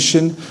on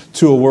mission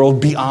to a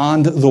world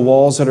beyond the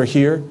walls that are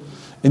here.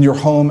 in your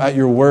home, at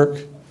your work,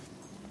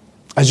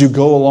 as you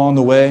go along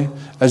the way,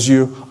 as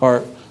you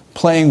are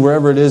playing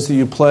wherever it is that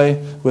you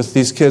play with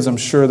these kids. I'm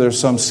sure there's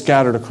some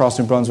scattered across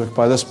New Brunswick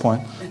by this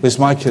point. At least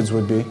my kids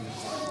would be.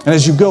 And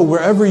as you go,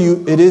 wherever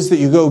it is that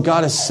you go,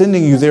 God is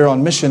sending you there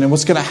on mission. And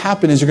what's going to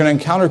happen is you're going to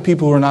encounter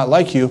people who are not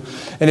like you.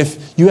 And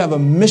if you have a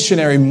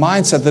missionary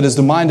mindset that is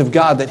the mind of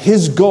God, that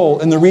His goal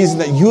and the reason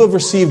that you have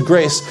received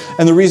grace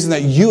and the reason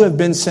that you have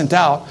been sent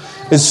out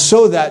is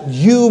so that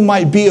you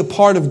might be a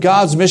part of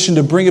God's mission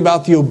to bring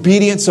about the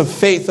obedience of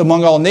faith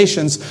among all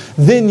nations,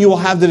 then you will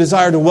have the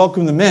desire to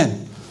welcome them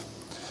in.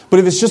 But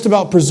if it's just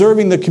about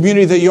preserving the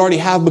community that you already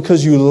have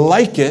because you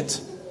like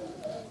it,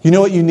 you know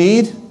what you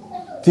need?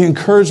 The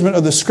encouragement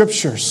of the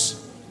Scriptures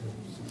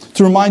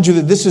to remind you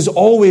that this has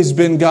always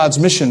been God's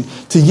mission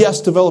to, yes,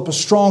 develop a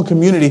strong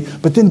community,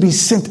 but then be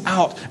sent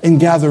out and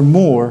gather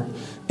more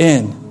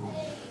in.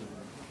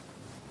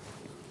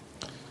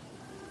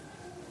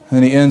 And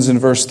then he ends in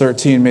verse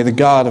 13, may the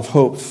God of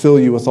hope fill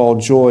you with all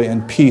joy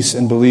and peace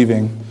in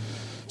believing,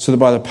 so that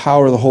by the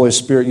power of the Holy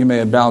Spirit you may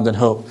abound in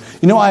hope.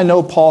 You know, I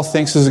know Paul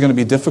thinks this is going to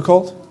be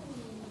difficult.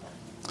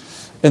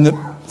 In the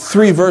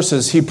 3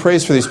 verses, he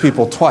prays for these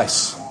people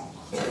twice.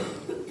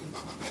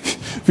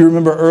 If you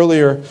remember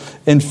earlier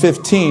in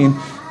 15,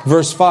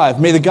 verse 5,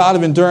 may the God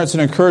of endurance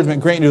and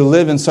encouragement grant you to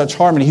live in such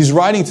harmony. He's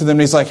writing to them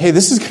and he's like, hey,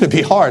 this is going to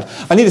be hard.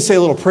 I need to say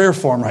a little prayer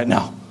for them right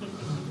now.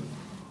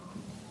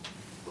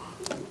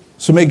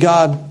 So may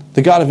God,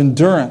 the God of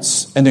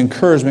endurance and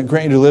encouragement,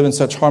 grant you to live in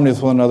such harmony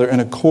with one another in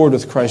accord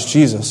with Christ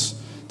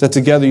Jesus, that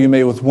together you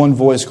may with one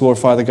voice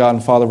glorify the God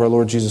and Father of our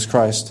Lord Jesus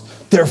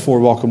Christ. Therefore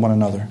welcome one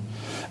another.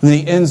 And then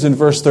he ends in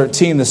verse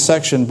 13, this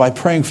section, by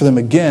praying for them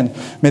again.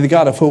 May the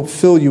God of hope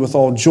fill you with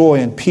all joy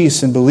and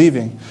peace in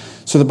believing,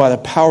 so that by the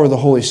power of the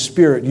Holy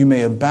Spirit you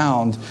may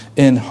abound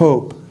in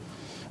hope.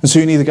 And so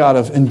you need the God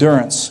of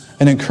endurance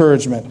and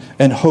encouragement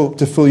and hope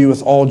to fill you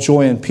with all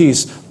joy and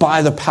peace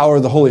by the power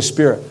of the Holy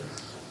Spirit.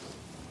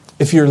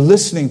 If you're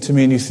listening to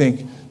me and you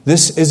think,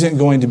 this isn't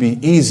going to be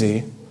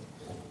easy,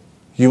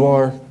 you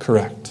are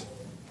correct.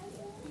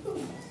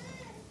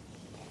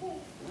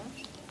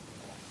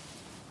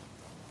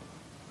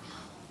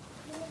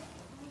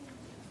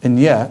 And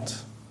yet,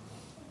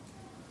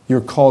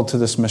 you're called to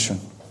this mission.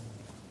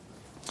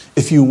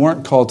 If you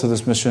weren't called to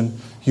this mission,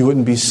 you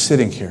wouldn't be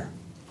sitting here.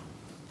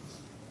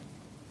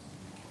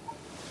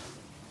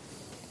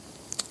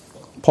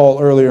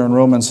 Paul earlier in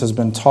Romans has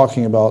been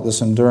talking about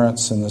this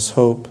endurance and this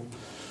hope.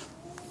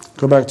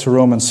 Go back to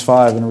Romans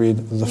 5 and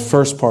read the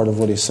first part of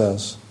what he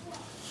says.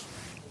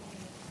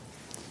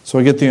 So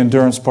I get the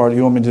endurance part.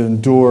 You want me to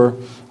endure.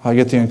 I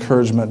get the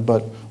encouragement.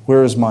 But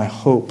where is my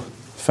hope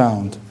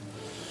found?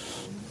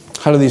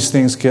 How do these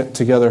things get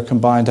together,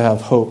 combine to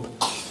have hope?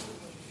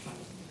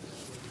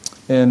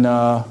 In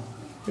 1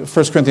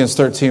 Corinthians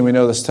 13, we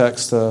know this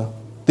text.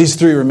 These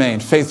 3 remain,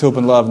 faith, hope,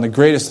 and love. And the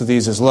greatest of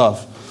these is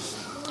love.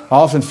 I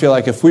often feel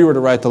like if we were to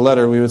write the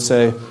letter, we would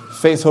say,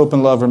 faith, hope,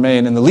 and love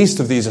remain. And the least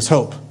of these is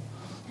hope.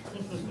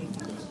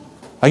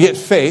 I get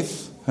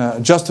faith,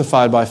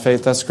 justified by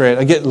faith. That's great.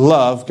 I get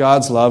love,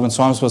 God's love. And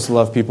so I'm supposed to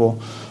love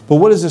people. But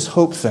what is this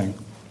hope thing?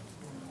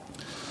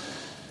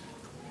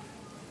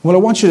 What I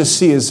want you to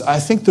see is, I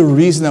think the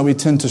reason that we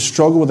tend to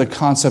struggle with the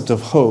concept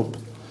of hope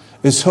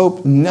is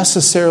hope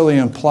necessarily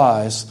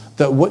implies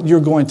that what you're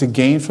going to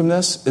gain from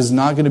this is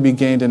not going to be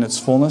gained in its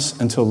fullness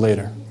until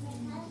later.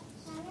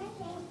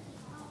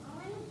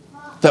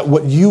 That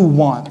what you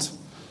want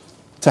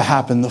to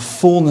happen, the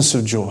fullness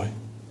of joy,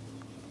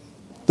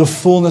 the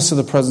fullness of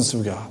the presence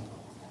of God,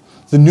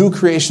 the new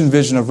creation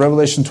vision of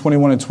Revelation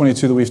 21 and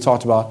 22 that we've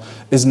talked about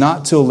is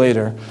not till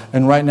later.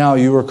 And right now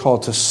you are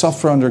called to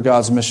suffer under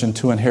God's mission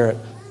to inherit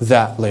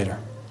that later.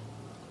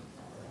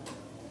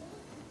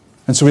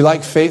 And so we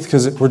like faith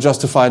because we're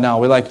justified now.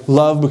 We like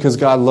love because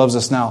God loves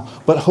us now.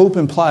 But hope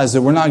implies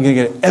that we're not going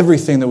to get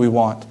everything that we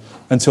want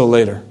until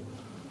later.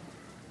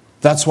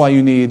 That's why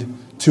you need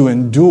to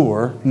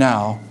endure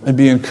now and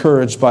be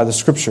encouraged by the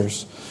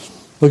Scriptures.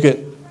 Look at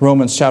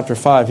Romans chapter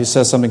 5. He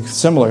says something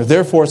similar.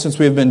 Therefore, since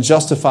we have been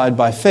justified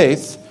by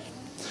faith,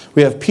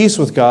 we have peace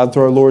with God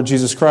through our Lord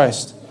Jesus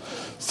Christ.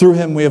 Through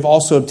him we have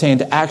also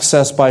obtained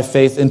access by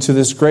faith into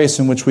this grace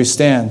in which we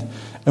stand,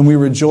 and we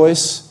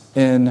rejoice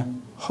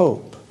in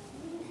hope.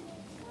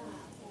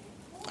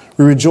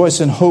 We rejoice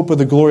in hope of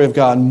the glory of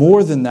God.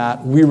 More than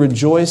that, we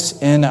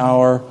rejoice in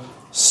our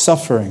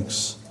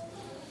sufferings.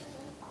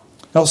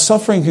 Now,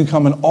 suffering can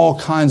come in all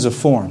kinds of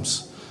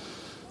forms.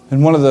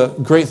 And one of the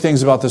great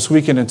things about this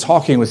weekend in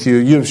talking with you,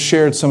 you have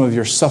shared some of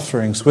your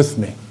sufferings with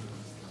me.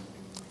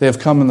 They have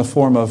come in the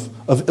form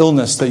of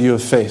illness that you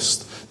have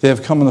faced. They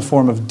have come in the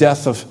form of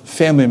death of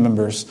family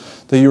members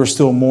that you are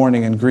still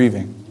mourning and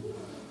grieving.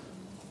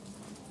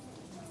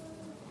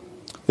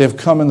 They have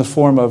come in the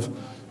form of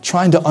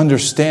trying to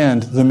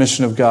understand the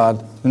mission of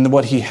God and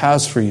what He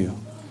has for you.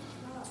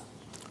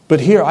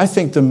 But here, I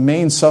think the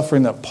main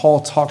suffering that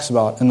Paul talks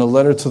about in the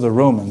letter to the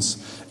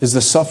Romans is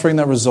the suffering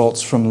that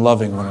results from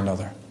loving one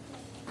another.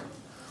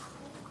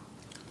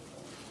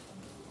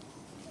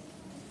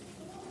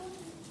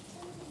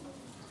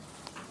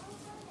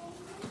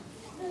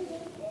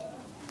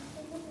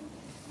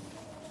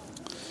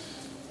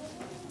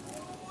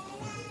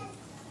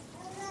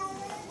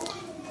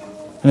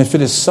 And if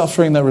it is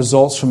suffering that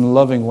results from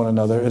loving one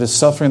another, it is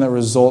suffering that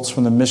results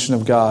from the mission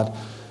of God.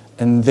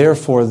 And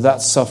therefore,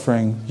 that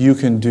suffering you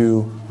can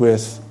do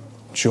with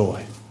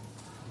joy.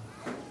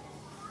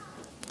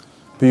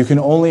 But you can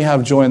only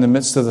have joy in the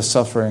midst of the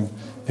suffering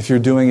if you're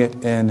doing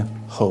it in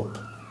hope.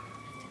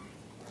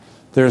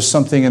 There is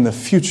something in the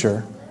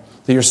future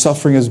that your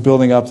suffering is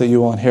building up that you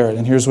will inherit.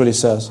 And here's what he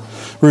says.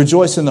 We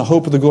rejoice in the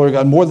hope of the glory of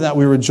God. More than that,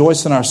 we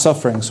rejoice in our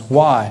sufferings.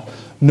 Why?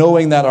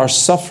 Knowing that our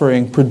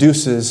suffering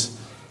produces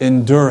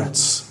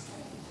endurance.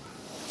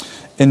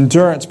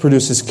 Endurance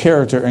produces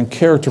character, and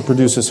character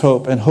produces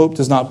hope. And hope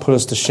does not put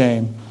us to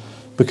shame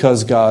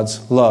because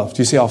God's love.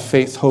 Do you see how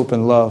faith, hope,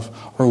 and love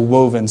are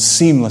woven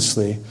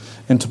seamlessly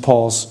into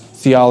Paul's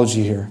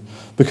theology here?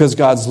 Because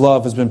God's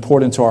love has been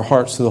poured into our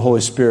hearts through the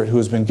Holy Spirit who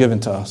has been given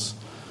to us.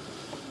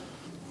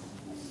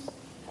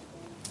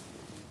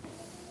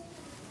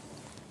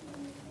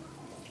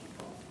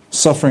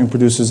 Suffering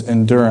produces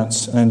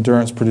endurance, and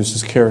endurance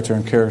produces character,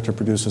 and character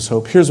produces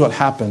hope. Here's what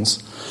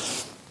happens.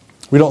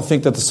 We don't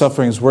think that the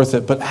suffering is worth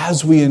it, but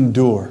as we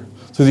endure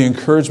through the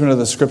encouragement of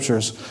the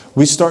Scriptures,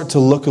 we start to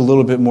look a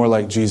little bit more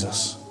like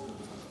Jesus.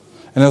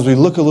 And as we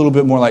look a little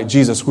bit more like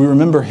Jesus, we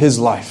remember His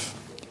life.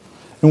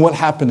 And what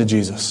happened to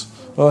Jesus?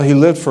 Well, He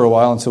lived for a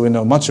while until we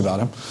know much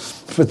about Him.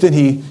 But then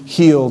He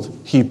healed,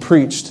 He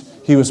preached,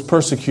 He was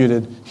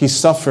persecuted, He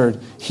suffered,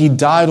 He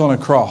died on a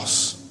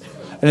cross.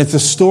 And if the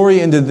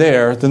story ended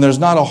there, then there's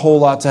not a whole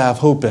lot to have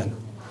hope in.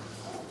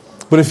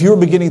 But if you're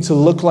beginning to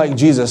look like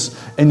Jesus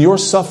and your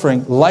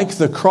suffering, like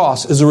the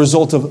cross, is a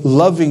result of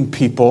loving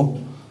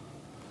people,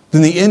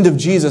 then the end of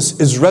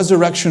Jesus is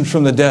resurrection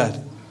from the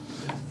dead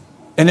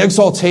and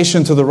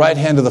exaltation to the right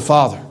hand of the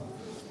Father.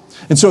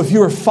 And so if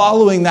you are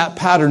following that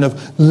pattern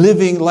of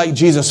living like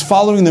Jesus,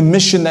 following the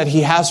mission that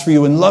He has for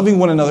you and loving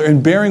one another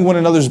and bearing one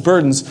another's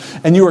burdens,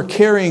 and you are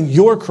carrying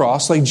your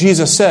cross, like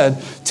Jesus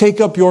said,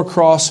 take up your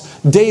cross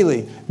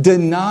daily,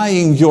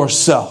 denying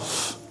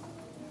yourself,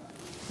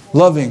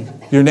 loving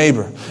your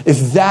neighbor.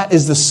 If that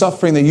is the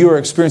suffering that you are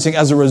experiencing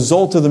as a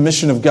result of the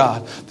mission of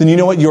God, then you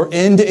know what your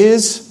end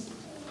is?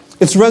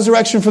 It's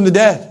resurrection from the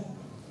dead.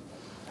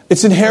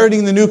 It's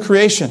inheriting the new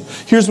creation.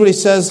 Here's what he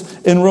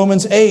says in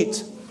Romans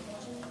 8.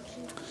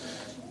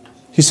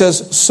 He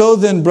says, so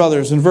then,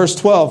 brothers, in verse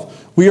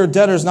 12, we are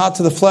debtors not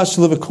to the flesh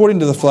to live according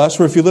to the flesh,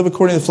 for if you live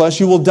according to the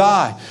flesh, you will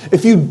die.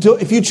 If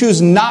you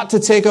choose not to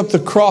take up the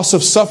cross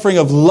of suffering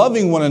of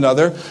loving one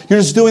another, you're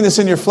just doing this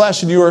in your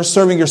flesh and you are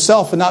serving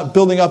yourself and not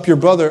building up your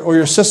brother or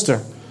your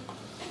sister.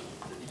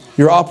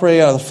 You're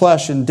operating out of the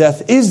flesh and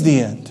death is the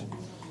end.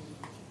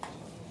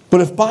 But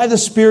if by the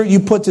Spirit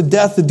you put to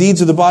death the deeds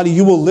of the body,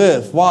 you will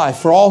live. Why?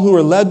 For all who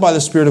are led by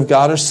the Spirit of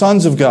God are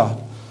sons of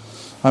God.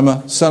 I'm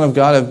a son of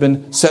God. I've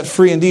been set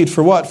free indeed.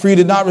 For what? For you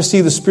did not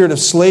receive the spirit of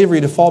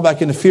slavery to fall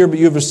back into fear, but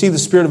you have received the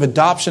spirit of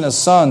adoption as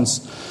sons,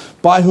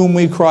 by whom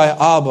we cry,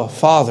 Abba,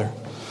 Father.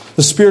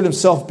 The Spirit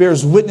Himself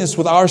bears witness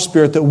with our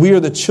spirit that we are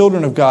the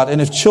children of God, and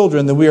if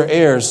children, then we are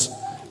heirs,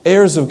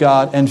 heirs of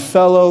God, and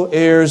fellow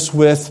heirs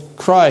with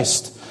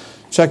Christ.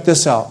 Check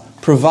this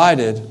out.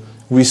 Provided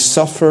we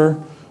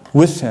suffer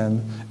with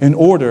Him in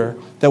order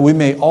that we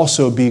may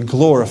also be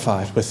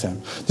glorified with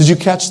Him. Did you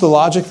catch the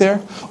logic there?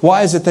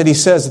 Why is it that he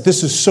says that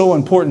this is so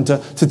important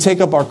to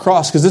take up our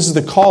cross? Because this is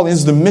the call, this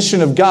is the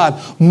mission of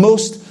God,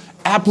 most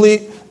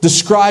aptly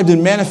described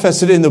and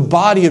manifested in the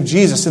body of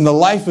Jesus, in the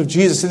life of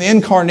Jesus, in the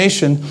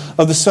incarnation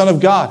of the Son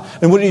of God.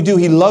 And what did He do?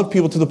 He loved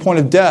people to the point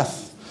of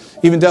death,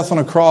 even death on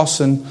a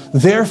cross. And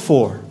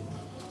therefore,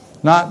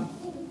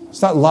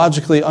 it's not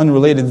logically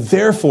unrelated,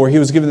 therefore He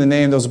was given the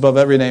name that was above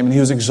every name, and He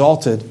was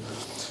exalted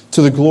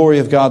to the glory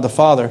of God the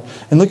Father.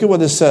 And look at what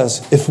this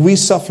says. If we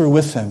suffer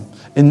with Him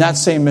in that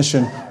same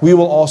mission, we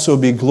will also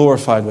be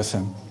glorified with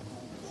Him.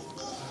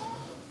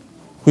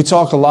 We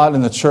talk a lot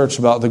in the church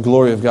about the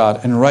glory of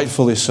God, and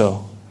rightfully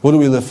so. What do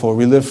we live for?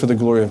 We live for the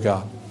glory of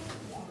God.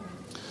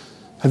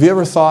 Have you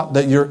ever thought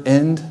that your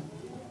end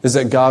is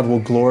that God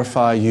will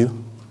glorify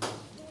you?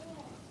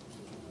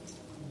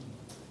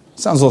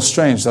 Sounds a little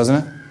strange,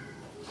 doesn't it?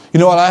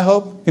 You know what I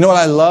hope? You know what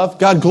I love?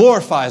 God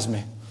glorifies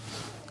me.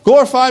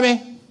 Glorify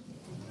me.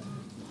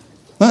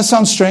 Doesn't that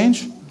sound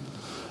strange?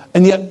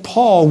 And yet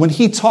Paul, when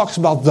he talks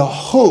about the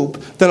hope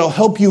that will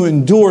help you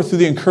endure through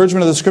the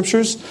encouragement of the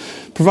Scriptures,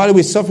 provided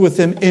we suffer with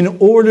Him, in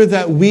order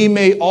that we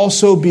may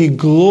also be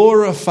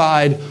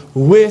glorified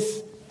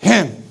with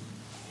Him.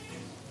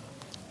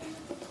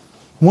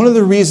 One of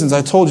the reasons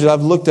I told you that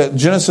I've looked at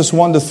Genesis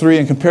 1-3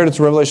 and compared it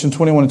to Revelation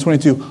 21 and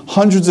 22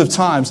 hundreds of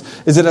times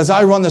is that as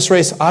I run this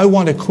race, I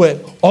want to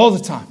quit all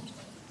the time.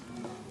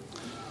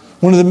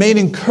 One of the main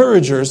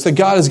encouragers that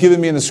God has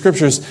given me in the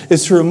Scriptures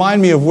is to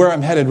remind me of where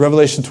I'm headed,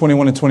 Revelation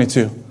 21 and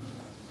 22. One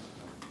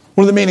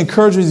of the main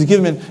encouragers He's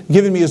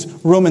given me is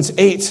Romans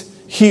 8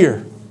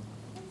 here.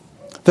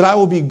 That I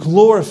will be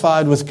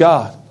glorified with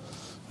God.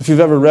 If you've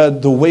ever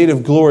read The Weight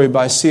of Glory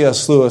by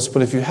C.S. Lewis,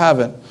 but if you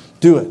haven't,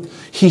 do it.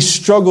 He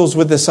struggles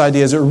with this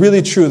idea. Is it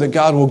really true that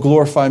God will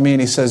glorify me?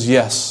 And he says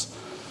yes.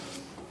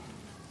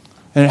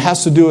 And it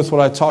has to do with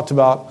what I talked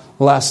about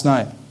last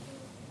night.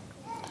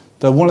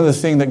 That one of the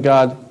things that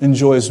God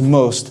enjoys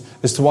most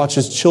is to watch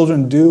his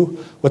children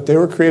do what they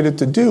were created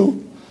to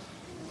do.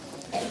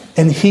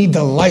 And he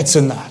delights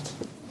in that.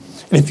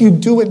 And if you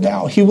do it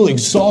now, he will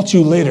exalt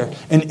you later.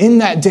 And in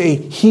that day,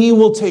 he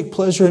will take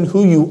pleasure in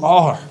who you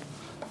are.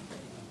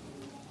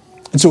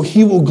 And so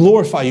he will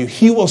glorify you.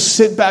 He will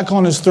sit back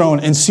on his throne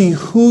and see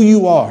who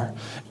you are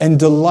and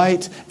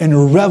delight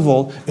and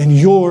revel in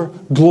your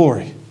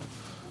glory.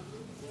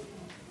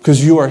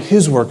 Because you are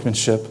his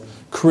workmanship,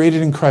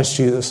 created in Christ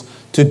Jesus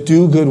to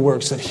do good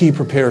works that he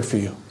prepared for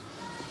you.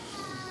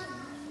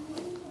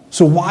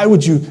 So why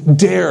would you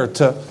dare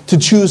to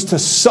choose to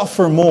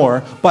suffer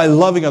more by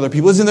loving other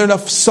people? Isn't there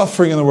enough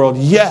suffering in the world?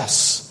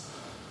 Yes.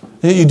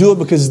 And you do it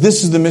because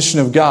this is the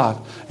mission of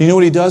God. You know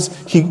what he does?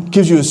 He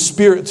gives you a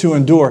spirit to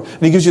endure.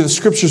 And he gives you the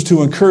scriptures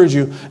to encourage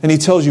you. And he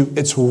tells you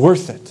it's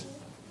worth it.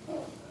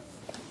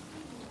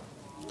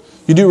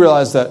 You do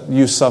realize that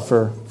you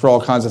suffer for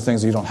all kinds of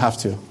things that you don't have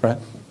to, right?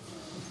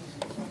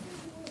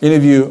 Any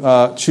of you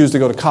choose to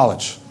go to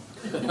college?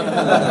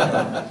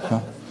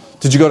 No?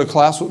 Did you go to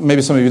class?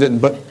 Maybe some of you didn't,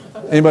 but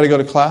anybody go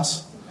to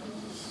class?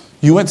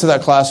 You went to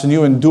that class and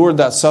you endured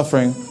that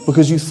suffering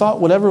because you thought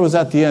whatever was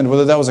at the end,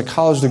 whether that was a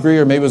college degree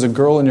or maybe it was a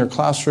girl in your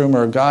classroom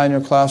or a guy in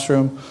your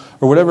classroom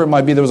or whatever it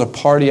might be, there was a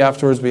party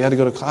afterwards, but you had to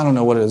go to class. I don't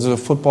know what it is. There's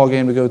a football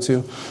game to go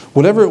to.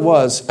 Whatever it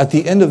was, at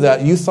the end of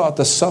that, you thought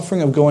the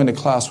suffering of going to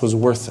class was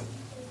worth it.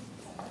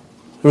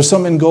 There was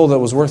some end goal that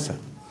was worth it.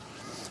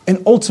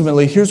 And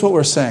ultimately, here's what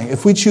we're saying.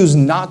 If we choose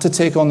not to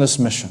take on this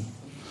mission,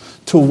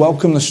 to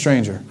welcome the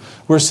stranger,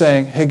 we're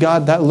saying, hey,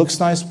 God, that looks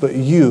nice, but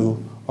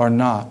you are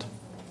not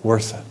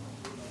worth it.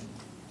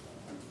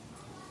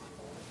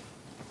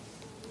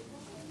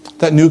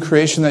 That new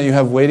creation that you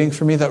have waiting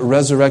for me, that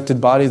resurrected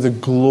body, the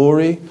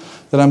glory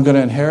that I'm going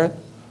to inherit,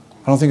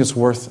 I don't think it's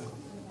worth it.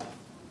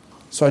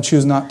 So I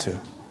choose not to.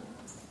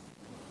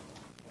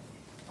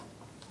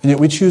 And yet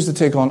we choose to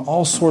take on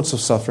all sorts of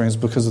sufferings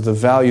because of the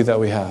value that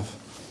we have.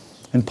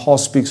 And Paul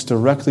speaks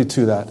directly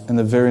to that in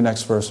the very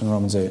next verse in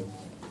Romans 8.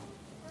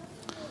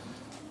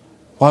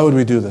 Why would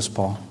we do this,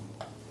 Paul?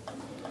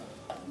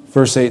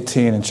 Verse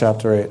 18 in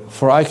chapter 8.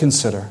 For I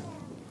consider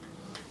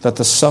that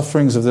the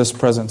sufferings of this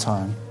present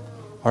time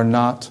are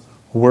not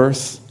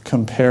worth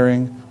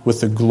comparing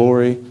with the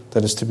glory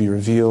that is to be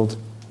revealed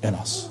in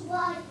us.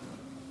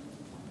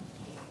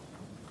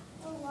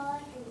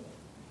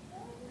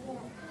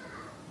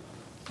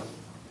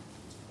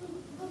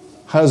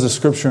 How does the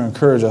scripture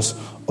encourage us?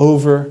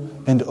 Over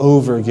and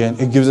over again,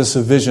 it gives us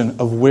a vision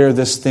of where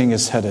this thing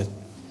is headed.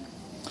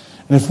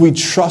 And if we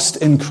trust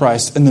in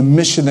Christ and the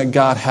mission that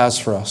God has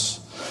for us,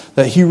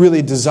 that he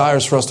really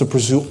desires for us to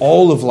pursue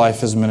all of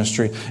life as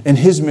ministry and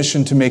his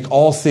mission to make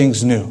all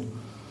things new.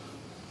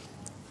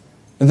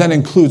 And that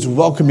includes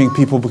welcoming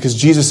people because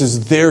Jesus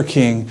is their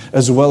king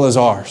as well as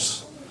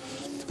ours.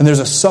 And there's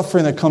a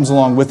suffering that comes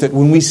along with it.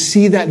 When we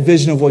see that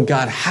vision of what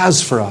God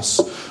has for us,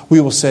 we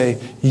will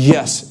say,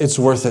 yes, it's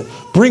worth it.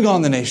 Bring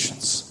on the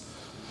nations.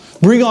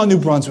 Bring on New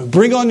Brunswick.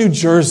 Bring on New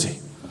Jersey.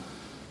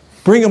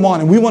 Bring them on.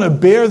 And we want to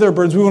bear their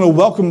burdens. We want to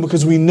welcome them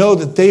because we know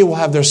that they will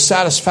have their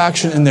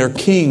satisfaction in their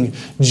King,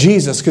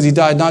 Jesus, because he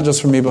died not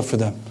just for me, but for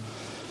them.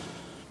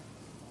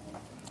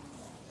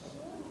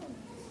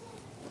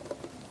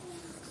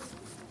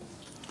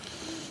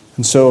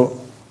 And so,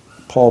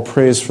 Paul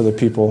prays for the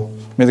people.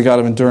 May the God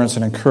of endurance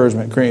and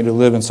encouragement grant you to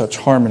live in such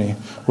harmony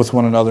with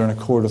one another in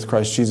accord with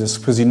Christ Jesus,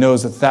 because he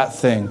knows that that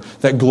thing,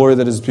 that glory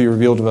that is to be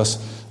revealed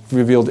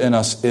in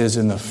us, is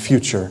in the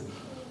future.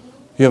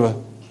 You have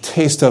a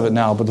taste of it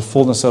now, but the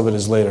fullness of it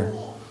is later.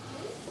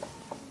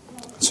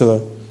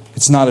 So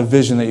it's not a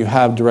vision that you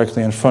have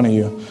directly in front of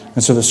you.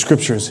 And so the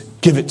scriptures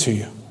give it to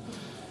you.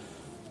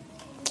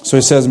 So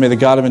he says, may the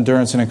God of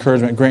endurance and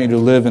encouragement grant you to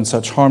live in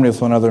such harmony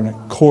with one another in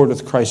accord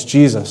with Christ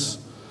Jesus.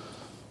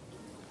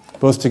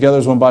 Both together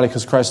as one body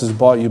because Christ has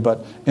bought you,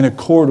 but in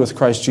accord with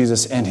Christ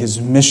Jesus and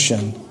his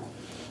mission,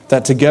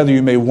 that together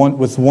you may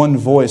with one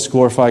voice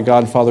glorify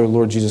God and Father,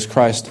 Lord Jesus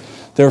Christ.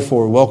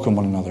 Therefore, welcome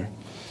one another.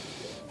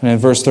 And in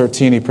verse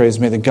 13 he prays,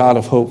 may the God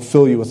of hope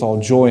fill you with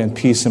all joy and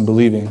peace in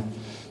believing,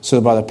 so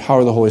that by the power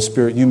of the Holy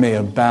Spirit you may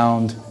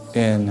abound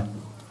in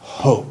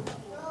hope,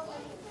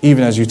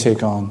 even as you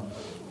take on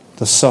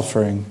the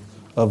suffering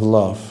of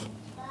love.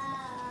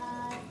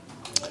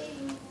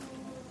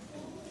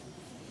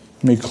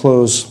 Let me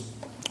close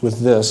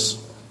with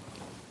this.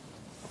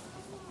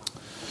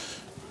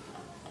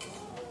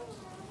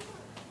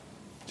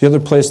 The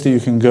other place that you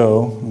can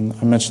go, and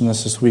I mentioned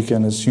this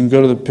weekend, is you can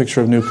go to the picture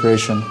of new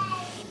creation,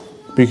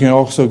 but you can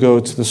also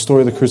go to the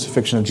story of the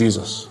crucifixion of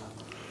Jesus.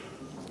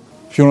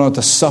 If you don't know what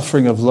the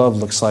suffering of love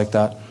looks like,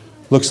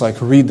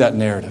 read that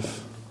narrative.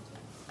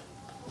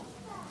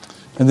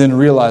 And then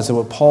realize that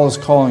what Paul is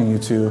calling you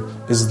to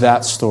is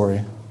that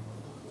story.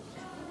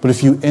 But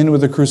if you end with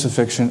the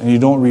crucifixion and you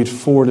don't read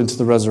forward into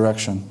the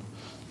resurrection,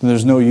 then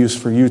there's no use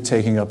for you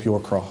taking up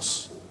your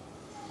cross.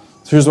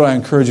 So here's what I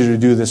encourage you to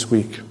do this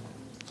week.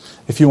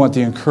 If you want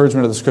the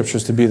encouragement of the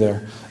scriptures to be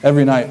there,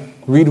 every night,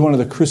 read one of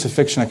the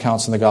crucifixion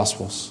accounts in the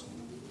Gospels.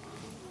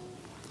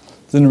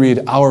 Then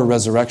read our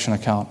resurrection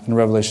account in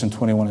Revelation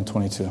 21 and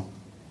 22.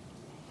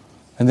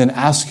 And then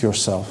ask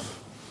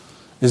yourself,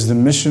 is the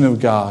mission of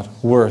God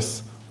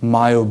worth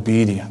my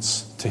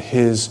obedience to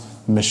His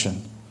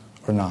mission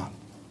or not?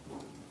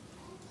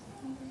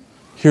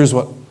 Here's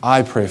what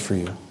I pray for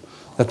you,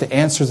 that the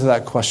answer to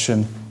that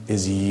question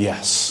is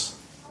yes.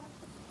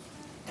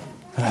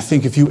 And I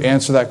think if you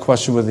answer that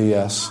question with a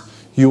yes,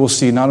 you will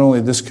see not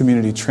only this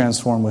community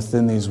transform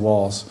within these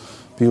walls,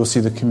 but you will see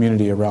the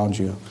community around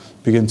you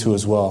begin to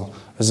as well,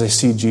 as they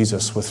see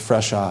Jesus with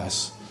fresh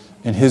eyes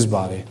in His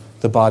body,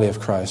 the body of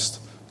Christ,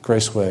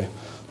 Grace Way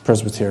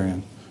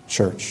Presbyterian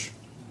Church.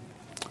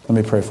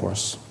 Let me pray for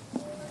us.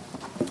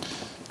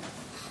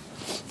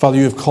 Father,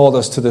 you have called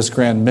us to this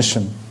grand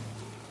mission.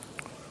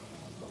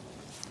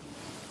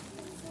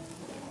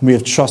 We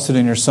have trusted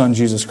in your Son,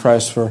 Jesus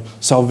Christ, for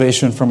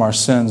salvation from our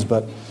sins,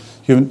 but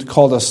you haven't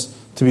called us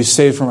to be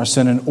saved from our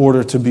sin in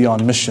order to be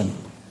on mission.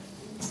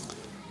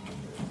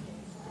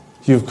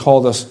 You have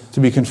called us to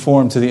be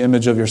conformed to the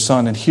image of your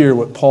Son. And here,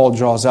 what Paul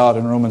draws out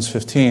in Romans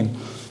 15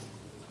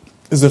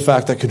 is the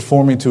fact that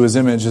conforming to His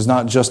image is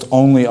not just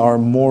only our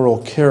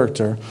moral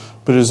character,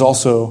 but it is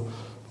also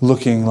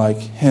looking like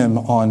Him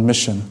on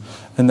mission.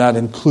 And that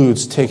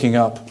includes taking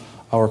up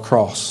our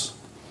cross,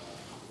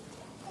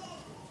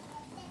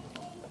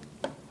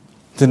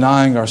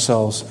 denying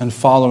ourselves and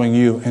following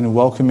you and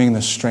welcoming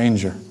the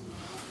stranger.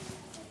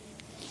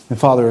 And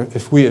Father,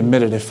 if we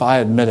admit it, if I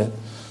admit it,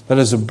 that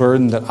is a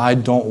burden that I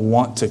don't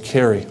want to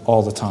carry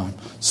all the time.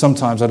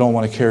 Sometimes I don't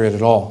want to carry it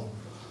at all.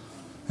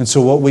 And so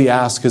what we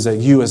ask is that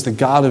you, as the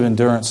God of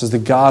endurance, as the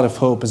God of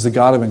hope, as the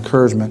God of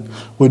encouragement,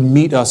 would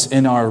meet us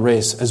in our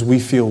race as we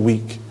feel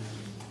weak.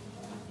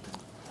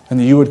 And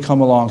that you would come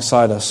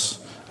alongside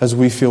us as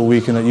we feel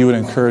weak, and that you would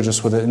encourage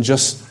us with it and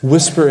just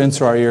whisper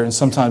into our ear and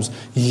sometimes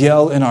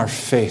yell in our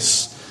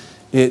face,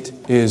 it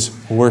is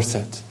worth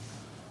it.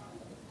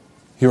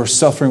 You are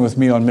suffering with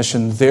me on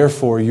mission,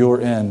 therefore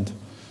your end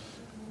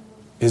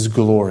is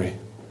glory.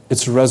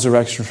 It's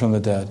resurrection from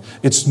the dead.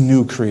 It's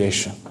new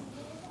creation.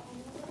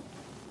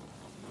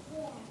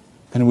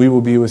 And we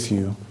will be with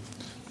you.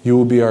 You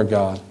will be our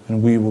God,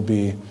 and we will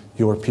be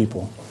your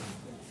people.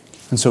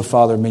 And so,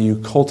 Father, may you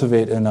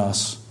cultivate in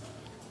us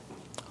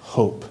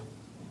hope.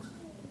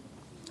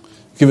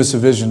 Give us a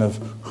vision of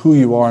who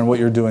you are and what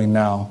you're doing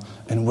now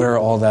and where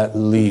all that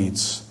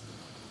leads.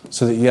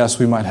 So that, yes,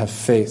 we might have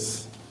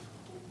faith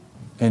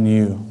in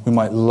you. We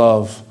might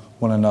love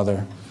one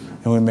another.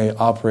 And we may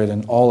operate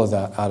in all of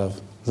that out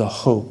of the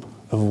hope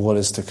of what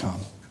is to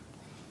come.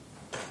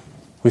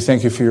 We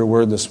thank you for your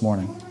word this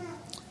morning.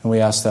 And we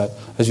ask that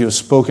as you have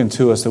spoken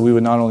to us, that we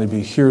would not only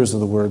be hearers of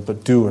the word,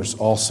 but doers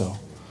also,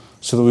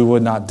 so that we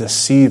would not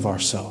deceive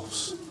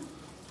ourselves.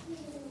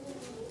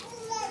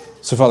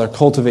 So, Father,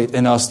 cultivate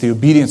in us the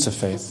obedience of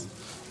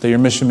faith, that your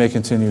mission may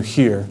continue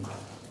here,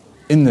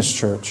 in this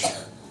church,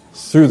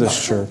 through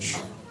this church,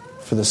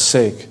 for the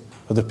sake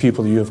of the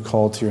people that you have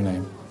called to your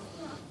name.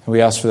 And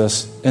we ask for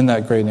this in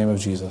that great name of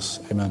Jesus.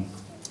 Amen.